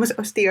sound almost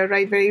austere,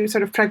 right? Very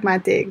sort of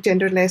pragmatic,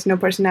 genderless, no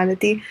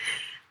personality.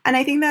 And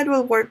I think that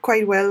will work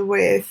quite well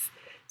with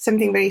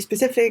something very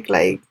specific,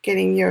 like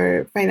getting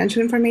your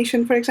financial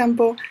information, for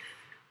example.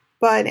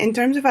 But in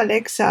terms of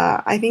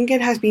Alexa, I think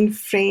it has been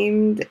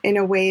framed in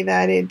a way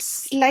that it's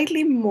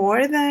slightly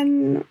more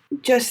than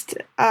just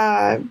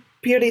a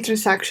purely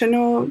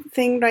transactional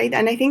thing, right?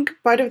 And I think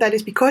part of that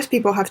is because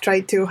people have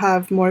tried to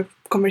have more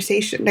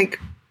conversation,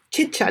 like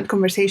chit-chat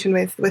conversation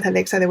with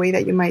Alexa the way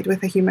that you might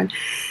with a human.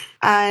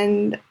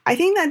 And I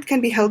think that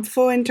can be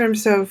helpful in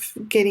terms of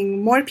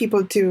getting more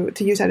people to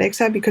use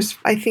Alexa, because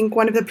I think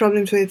one of the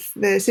problems with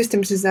the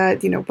systems is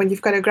that, when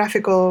you've got a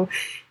graphical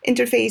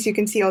interface, you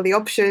can see all the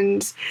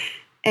options.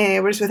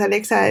 Whereas with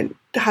Alexa,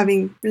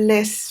 having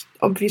less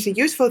obviously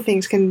useful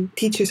things can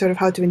teach you sort of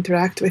how to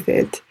interact with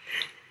it.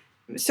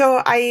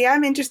 So I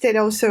am interested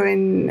also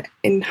in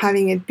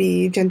having it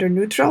be gender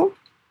neutral.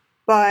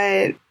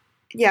 But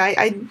yeah,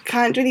 I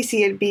can't really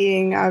see it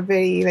being a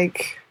very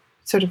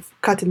sort of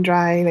cut and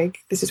dry,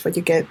 this is what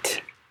you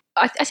get.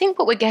 I think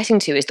what we're getting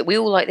to is that we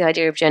all like the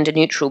idea of gender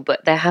neutral,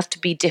 but there have to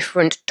be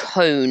different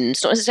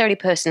tones, not necessarily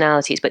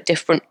personalities, but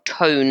different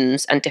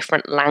tones and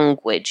different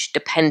language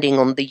depending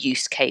on the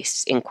use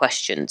case in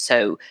question.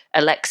 So,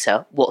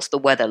 Alexa, what's the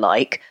weather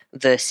like?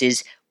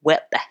 Versus,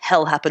 what the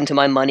hell happened to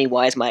my money?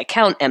 Why is my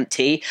account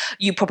empty?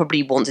 You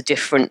probably want a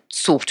different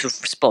sort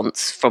of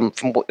response from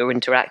what you're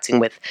interacting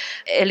with.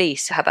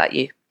 Elise, how about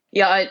you?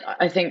 Yeah,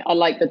 I think I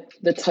like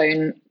the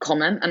tone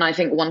comment. And I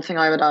think one thing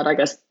I would add, I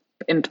guess,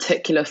 in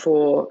particular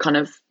for kind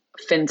of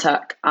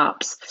fintech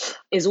apps,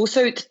 is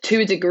also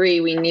to a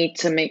degree, we need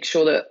to make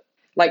sure that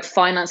like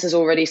finance is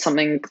already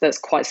something that's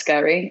quite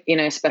scary,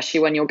 especially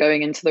when you're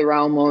going into the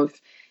realm of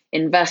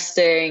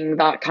investing,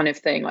 that kind of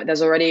thing. Like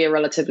there's already a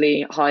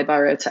relatively high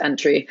barrier to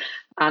entry.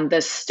 And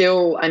there's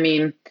still,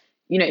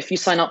 if you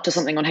sign up to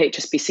something on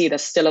HSBC,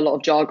 there's still a lot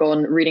of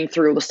jargon. Reading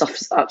through all the stuff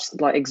is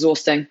like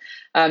exhausting.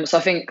 So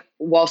I think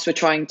whilst we're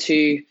trying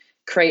to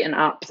create an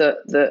app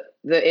that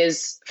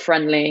is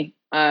friendly,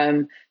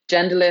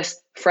 genderless,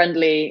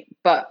 friendly,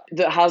 but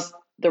that has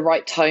the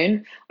right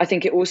tone, I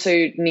think it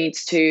also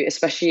needs to,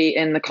 especially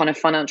in the kind of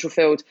financial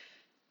field,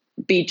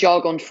 be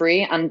jargon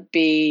free and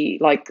be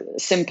like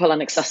simple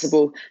and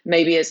accessible.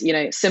 Maybe it's,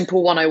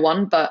 simple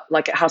 101, but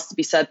like it has to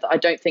be said that I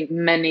don't think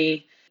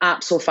many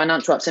apps or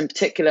financial apps in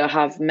particular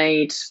have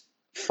made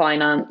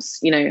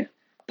finance,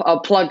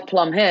 I'll plug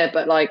Plum here,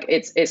 but like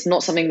it's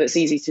not something that's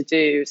easy to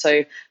do.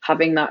 So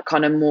having that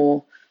kind of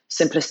more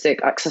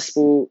simplistic,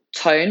 accessible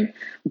tone,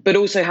 but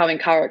also having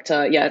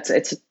character,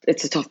 it's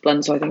a tough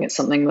blend. So I think it's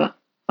something that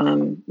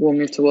we'll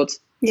move towards.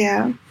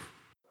 Yeah.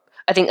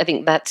 I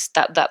think that's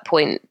that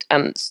point.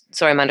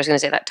 Sorry, Amanda, I was going to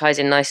say that ties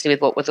in nicely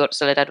with what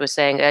Soledad was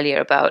saying earlier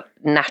about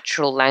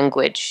natural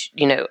language.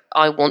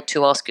 I want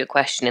to ask you a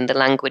question in the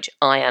language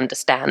I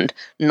understand,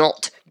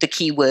 not the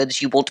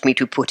keywords you want me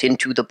to put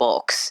into the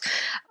box.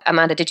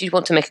 Amanda, did you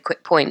want to make a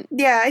quick point?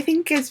 Yeah, I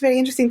think it's very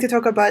interesting to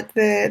talk about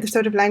the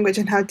sort of language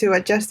and how to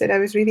adjust it. I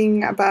was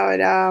reading about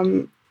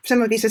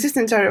some of these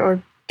assistants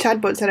or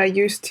chatbots that are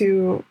used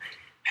to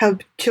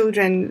help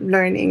children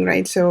learning,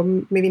 right?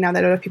 So maybe now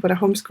that a lot of people are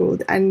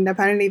homeschooled, and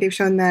apparently they've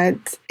shown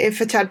that if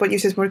a chatbot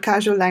uses more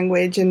casual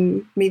language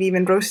and maybe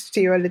even roasts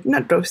you a little,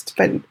 not roast,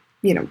 but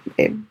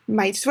it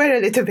might swear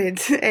a little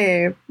bit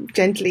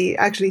gently,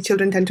 actually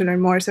children tend to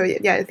learn more. So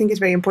yeah, I think it's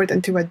very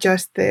important to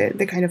adjust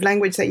the kind of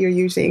language that you're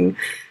using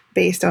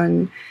based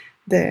on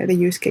the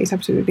use case.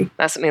 Absolutely.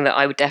 That's something that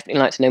I would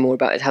definitely like to know more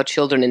about, is how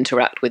children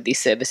interact with these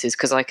services,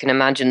 because I can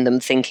imagine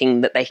them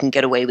thinking that they can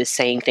get away with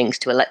saying things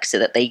to Alexa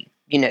that they,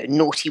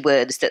 naughty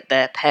words that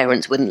their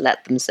parents wouldn't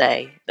let them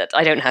say. That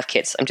I don't have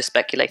kids, I'm just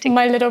speculating.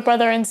 My little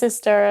brother and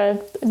sister are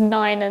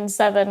 9 and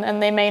 7,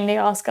 and they mainly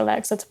ask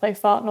Alexa to play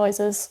fart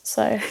noises,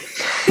 so...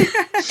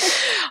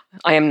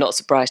 I am not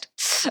surprised.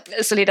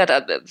 Soledad,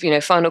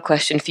 final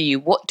question for you.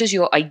 What does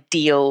your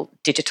ideal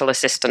digital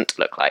assistant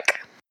look like?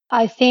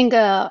 I think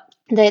the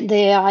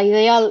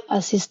ideal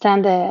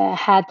assistant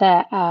had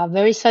a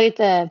very solid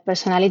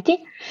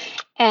personality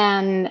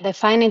and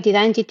defined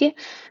identity,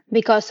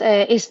 because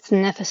it's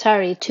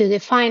necessary to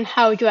define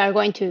how you are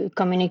going to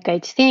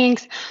communicate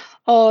things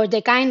or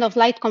the kind of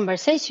light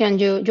conversation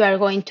you are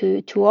going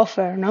to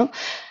offer, no?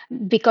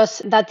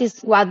 Because that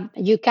is what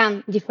you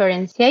can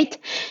differentiate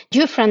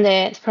you from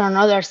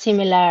other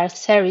similar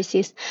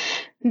services.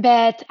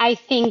 But I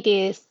think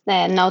it's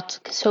not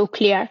so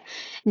clear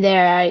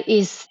there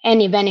is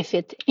any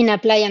benefit in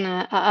applying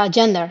a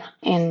gender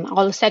in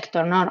all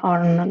sector, not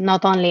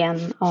only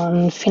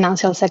on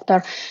financial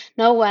sector.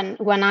 No,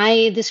 when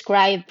I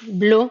describe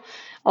Blue,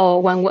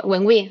 or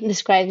when we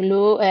describe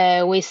Blue,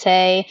 we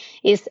say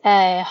it's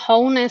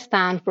honest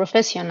and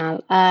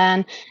professional,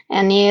 and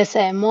is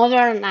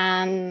modern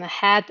and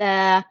had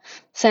a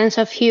sense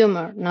of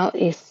humor. No,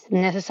 it's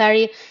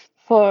necessary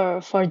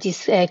for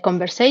this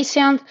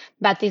conversation,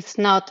 but it's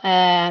not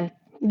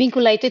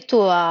vinculated to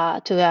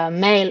a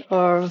male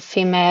or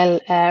female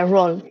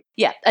role.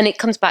 Yeah, and it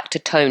comes back to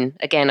tone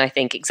again. I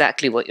think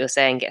exactly what you're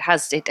saying. It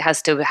has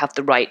to have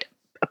the right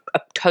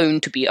a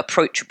tone to be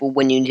approachable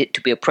when you need it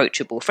to be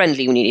approachable,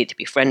 friendly when you need it to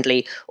be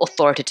friendly,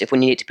 authoritative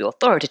when you need it to be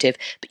authoritative.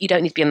 But you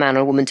don't need to be a man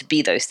or a woman to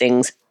be those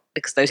things,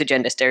 because those are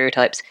gender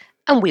stereotypes,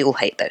 and we all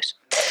hate those.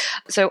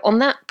 So on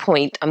that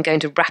point, I'm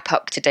going to wrap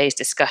up today's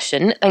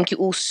discussion. Thank you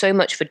all so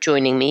much for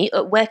joining me.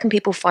 Where can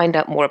people find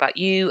out more about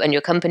you and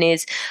your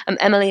companies?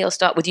 Emily, I'll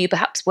start with you.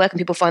 Perhaps where can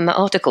people find that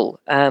article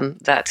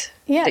that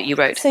you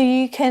wrote? So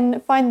you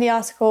can find the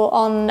article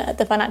on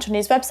the Financial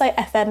News website,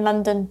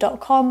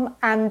 fnlondon.com,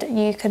 and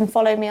you can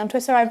follow me on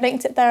Twitter. I've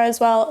linked it there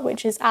as well,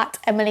 which is at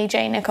Emily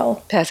J.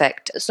 Nicol.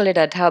 Perfect.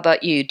 Soledad, how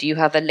about you? Do you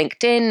have a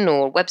LinkedIn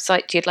or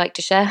website you'd like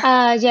to share?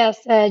 Yes,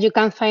 you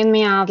can find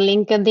me at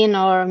LinkedIn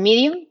or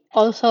Medium.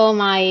 Also,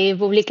 my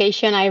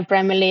publication are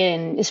primarily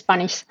in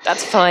Spanish.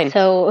 That's fine.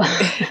 So,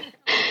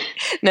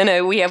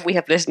 no, we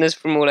have listeners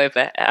from all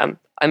over.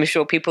 I'm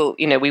sure people,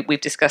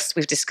 we've discussed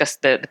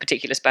the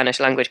particular Spanish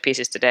language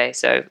pieces today.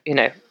 So,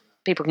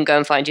 people can go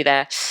and find you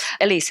there.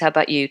 Elise, how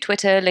about you?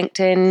 Twitter,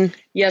 LinkedIn?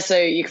 Yeah, so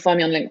you can find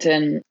me on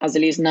LinkedIn as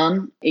Elise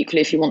Nunn.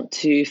 Equally, if you want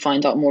to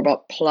find out more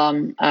about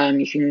Plum,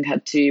 you can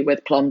head to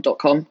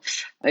withplum.com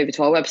over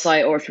to our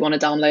website, or if you want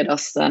to download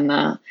us, then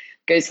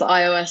go to the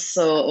iOS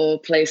or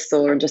Play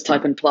Store and just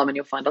type in Plum and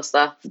you'll find us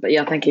there. But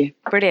yeah, thank you.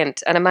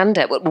 Brilliant. And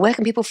Amanda, where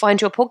can people find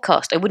your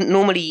podcast? I wouldn't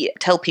normally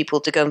tell people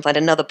to go and find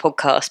another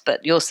podcast,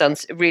 but yours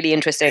sounds really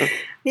interesting.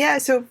 Yeah,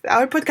 so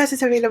our podcast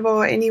is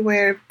available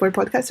anywhere where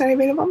podcasts are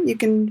available. You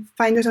can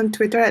find us on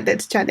Twitter at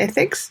Let's Chat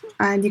Ethics,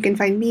 and you can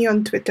find me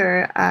on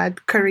Twitter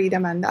at Curried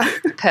Amanda.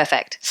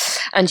 Perfect.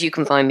 And you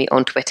can find me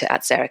on Twitter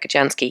at Sarah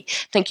Kajansky.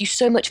 Thank you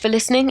so much for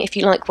listening. If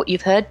you like what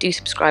you've heard, do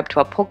subscribe to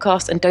our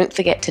podcast and don't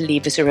forget to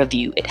leave us a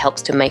review. It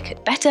helps to make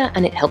it better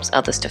and it helps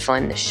others to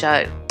find the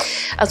show.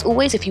 As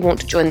always, if you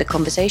want to join the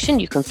conversation,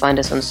 you can find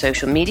us on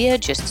social media.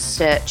 Just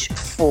search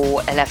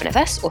for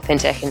 11FS or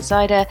FinTech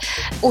Insider,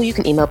 or you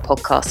can email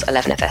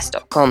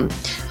podcasts@11fs.com.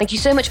 Thank you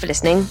so much for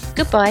listening.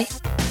 Goodbye.